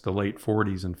since the late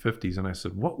 40s and 50s. And I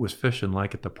said, what was fishing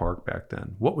like at the park back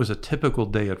then? What was a typical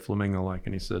day at Flamingo like?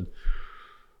 And he said,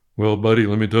 well, buddy,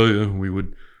 let me tell you,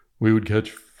 we would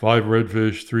catch 5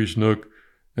 redfish, 3 snook,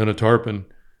 and a tarpon.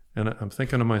 And I'm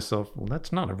thinking to myself, well,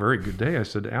 that's not a very good day. I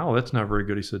said, Al, that's not very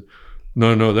good. He said,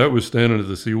 no, that was standing at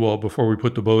the seawall before we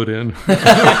put the boat in.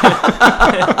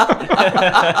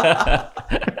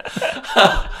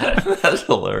 That's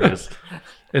hilarious.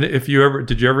 And did you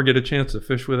ever get a chance to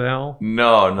fish with Al?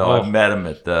 No, I've met him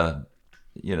at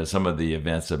some of the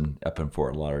events up in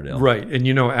Fort Lauderdale. Right, and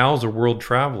you know, Al's a world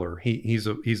traveler. He's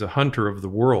a hunter of the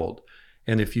world,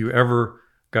 and if you ever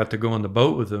got to go on the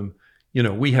boat with him, you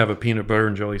know, we have a peanut butter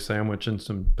and jelly sandwich and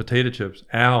some potato chips.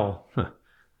 Al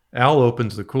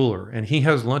opens the cooler and he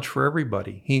has lunch for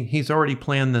everybody. He's already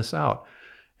planned this out,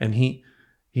 and he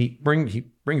brings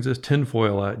this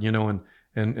tinfoil out, you know, and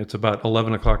it's about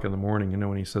 11 o'clock in the morning, you know,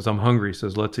 and he says, I'm hungry. He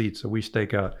says, let's eat. So we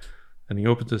stake out. And he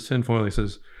opens his tinfoil and he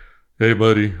says, hey,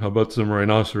 buddy, how about some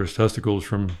rhinoceros testicles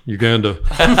from Uganda?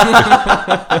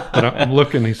 And I'm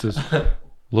looking, he says, a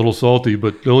little salty,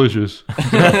 but delicious.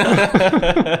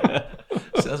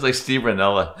 Sounds like Steve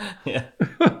Ranella. Yeah.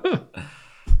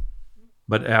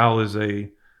 But Al is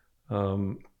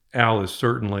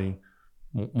certainly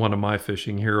one of my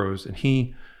fishing heroes. And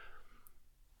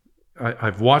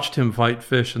I've watched him fight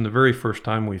fish, and the very first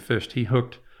time we fished, he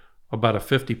hooked about a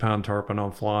 50-pound tarpon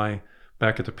on fly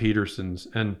back at the Petersons,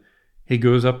 and he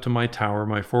goes up to my tower,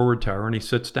 my forward tower, and he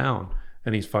sits down,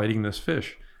 and he's fighting this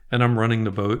fish. And I'm running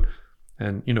the boat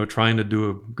and, you know, trying to do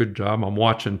a good job. I'm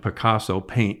watching Picasso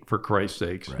paint, for Christ's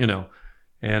sakes, right. You know,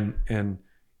 and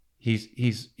he's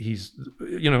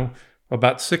you know,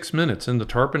 about 6 minutes, and the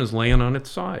tarpon is laying on its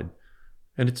side,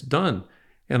 and it's done.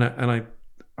 And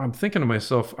I'm thinking to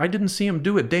myself, I didn't see him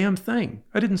do a damn thing.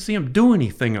 I didn't see him do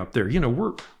anything up there. You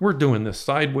know, we're doing this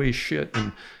sideways shit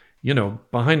and, you know,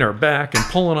 behind our back and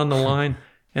pulling on the line.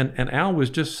 And Al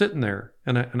was just sitting there.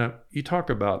 And you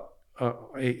talk about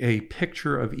a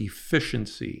picture of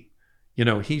efficiency. You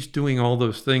know, he's doing all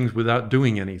those things without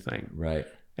doing anything. Right.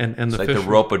 And it's the like fish the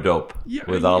rope-a-dope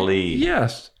with Ali.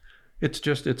 Yes.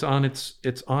 It's on its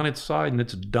side and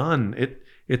it's done.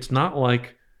 It's not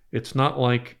like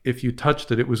if you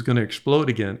touched it, it was going to explode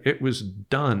again. It was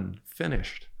done,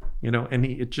 finished, you know, and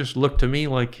it just looked to me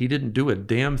like he didn't do a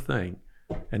damn thing.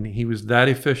 And he was that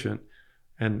efficient,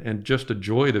 and just a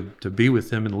joy to be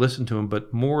with him and listen to him,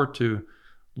 but more to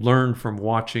learn from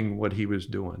watching what he was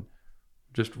doing.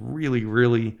 Just really,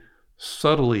 really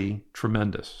subtly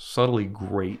tremendous, subtly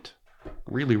great,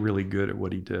 really, really good at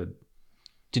what he did.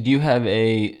 Did you have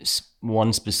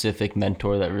one specific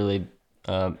mentor that really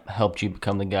helped you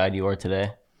become the guide you are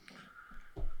today?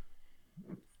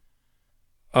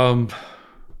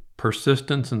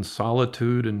 Persistence and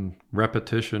solitude and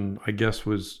repetition, I guess,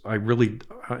 I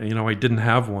didn't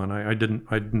have one. I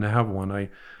didn't have one.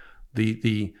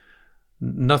 The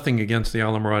nothing against the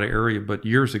Islamorada area, but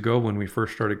years ago when we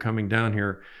first started coming down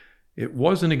here, it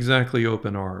wasn't exactly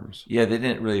open arms. Yeah, they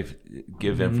didn't really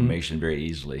give information very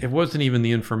easily. It wasn't even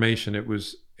the information. It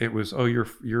was you're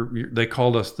they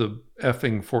called us the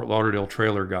effing Fort Lauderdale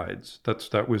trailer guides.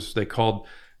 They called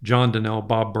John Donnell,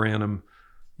 Bob Branham,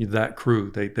 that crew.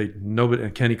 They nobody,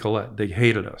 and Kenny Collette, they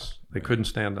hated us. They couldn't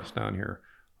stand us down here.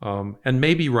 And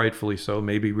maybe rightfully so.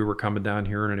 Maybe we were coming down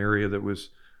here in an area that was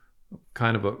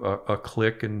kind of a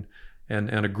clique and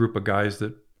a group of guys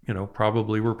that, you know,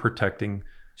 probably were protecting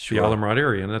the Islamorada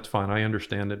area, and that's fine. I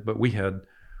understand it. But we had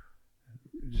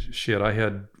shit,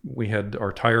 we had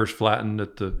our tires flattened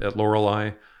at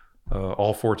Lorelei,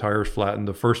 all 4 tires flattened.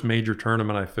 The first major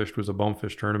tournament I fished was a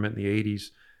bonefish tournament in the 80s,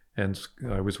 and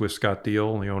I was with Scott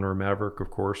Deal, the owner of Maverick, of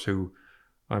course, who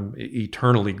I'm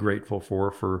eternally grateful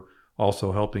for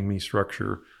also helping me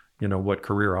structure, what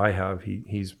career I have.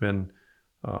 He's been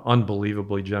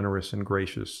unbelievably generous and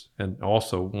gracious, and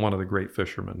also one of the great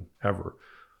fishermen ever,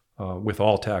 with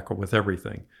all tackle, with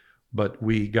everything. But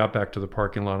we got back to the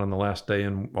parking lot on the last day,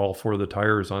 and all 4 of the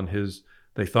tires on his,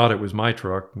 they thought it was my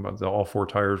truck, but all 4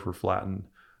 tires were flattened.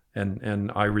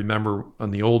 And I remember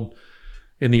in the old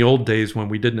days when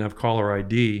we didn't have caller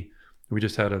ID, we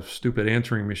just had a stupid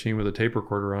answering machine with a tape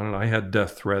recorder on it. I had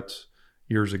death threats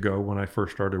years ago when I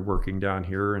first started working down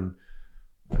here, and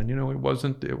it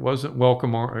wasn't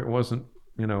welcome. It wasn't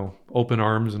open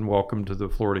arms and welcome to the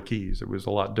Florida Keys. It was a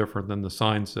lot different than the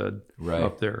sign said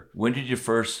up there. When did you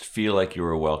first feel like you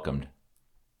were welcomed,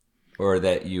 or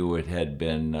that you had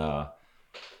been, I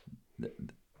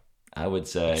would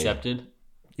say, accepted?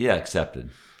 Yeah, accepted.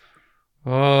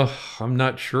 I'm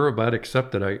not sure about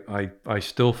accepted. I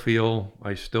still feel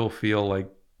like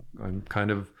I'm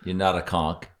kind of. You're not a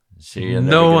conch. So you're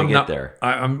never gonna get not there.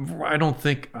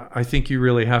 I think you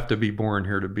really have to be born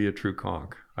here to be a true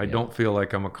conch. I don't feel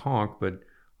like I'm a conch, but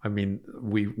I mean,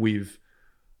 we've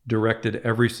directed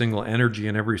every single energy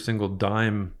and every single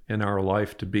dime in our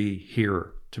life to be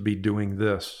here, to be doing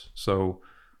this. So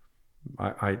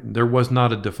there was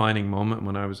not a defining moment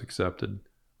when I was accepted.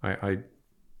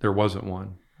 There wasn't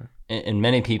one. And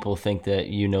many people think that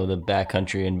the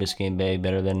backcountry in Biscayne Bay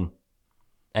better than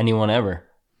anyone ever.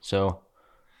 So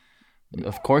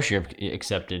of course you're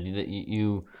accepted.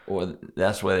 Well,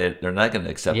 that's why they're not going to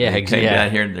accept you. Yeah, They came yeah.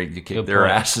 down here and they kicked their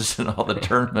asses in all the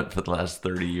tournament for the last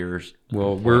 30 years.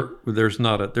 Well, there's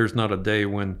not a day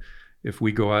when, if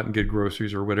we go out and get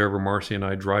groceries or whatever, Marcy and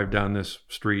I drive down this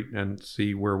street and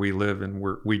see where we live, and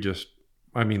we just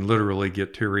literally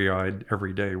get teary-eyed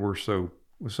every day. We're so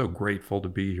grateful to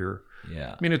be here.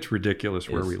 Yeah. I mean, it's ridiculous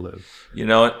where we live.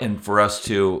 And for us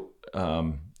too,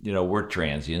 we're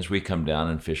transients. We come down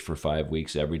and fish for 5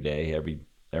 weeks every day,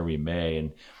 every May.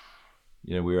 And,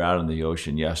 we were out in the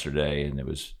ocean yesterday, and it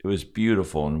was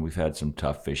beautiful. And we've had some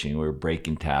tough fishing. We were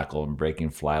breaking tackle and breaking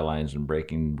fly lines and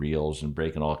breaking reels and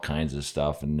breaking all kinds of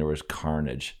stuff. And there was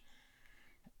carnage.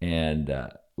 And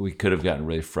we could have gotten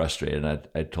really frustrated. And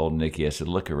I told Nikki, I said,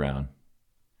 look around.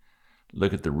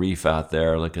 Look at the reef out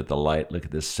there. Look at the light. Look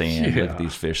at the sand. Yeah. Look at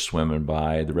these fish swimming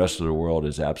by. The rest of the world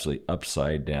is absolutely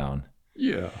upside down.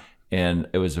 Yeah. And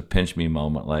it was a pinch me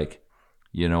moment, like,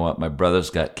 you know what? My brother's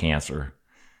got cancer.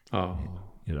 Oh.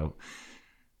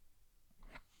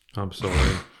 I'm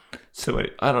sorry. So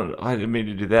I don't know. I didn't mean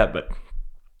to do that. But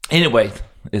anyway,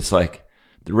 it's like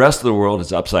the rest of the world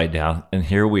is upside down. And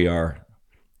here we are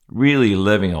really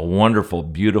living a wonderful,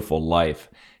 beautiful life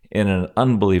in an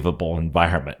unbelievable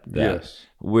environment. Yes.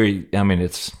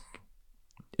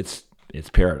 It's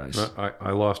paradise.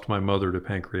 I lost my mother to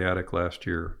pancreatic last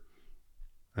year.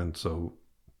 And so.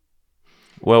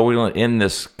 Well, we're going to end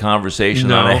this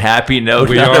conversation on No, a happy note,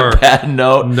 we not are. a bad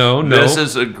note. No. This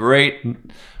is a great,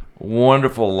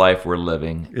 wonderful life we're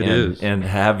living. It is. And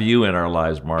have you in our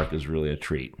lives, Mark, is really a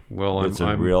treat. Well, it's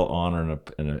a real honor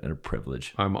and a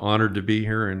privilege. I'm honored to be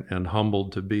here and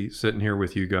humbled to be sitting here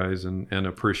with you guys and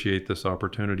appreciate this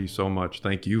opportunity so much.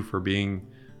 Thank you for being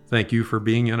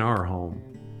in our home.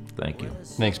 Thank you.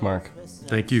 Thanks, Mark.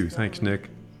 Thank you. Thanks, Nick.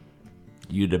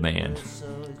 You demand.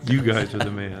 You guys are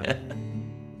the man.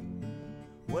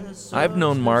 I've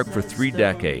known Mark for 3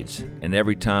 decades, and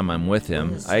every time I'm with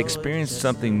him, I experience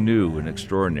something new and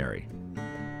extraordinary.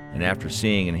 And after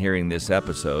seeing and hearing this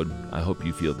episode, I hope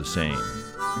you feel the same.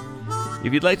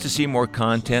 If you'd like to see more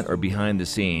content or behind the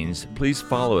scenes, please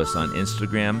follow us on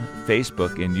Instagram,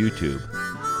 Facebook, and YouTube.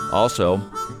 Also,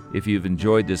 if you've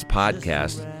enjoyed this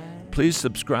podcast, please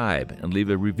subscribe and leave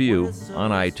a review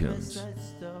on iTunes.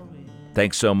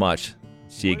 Thanks so much.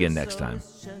 See you again next time.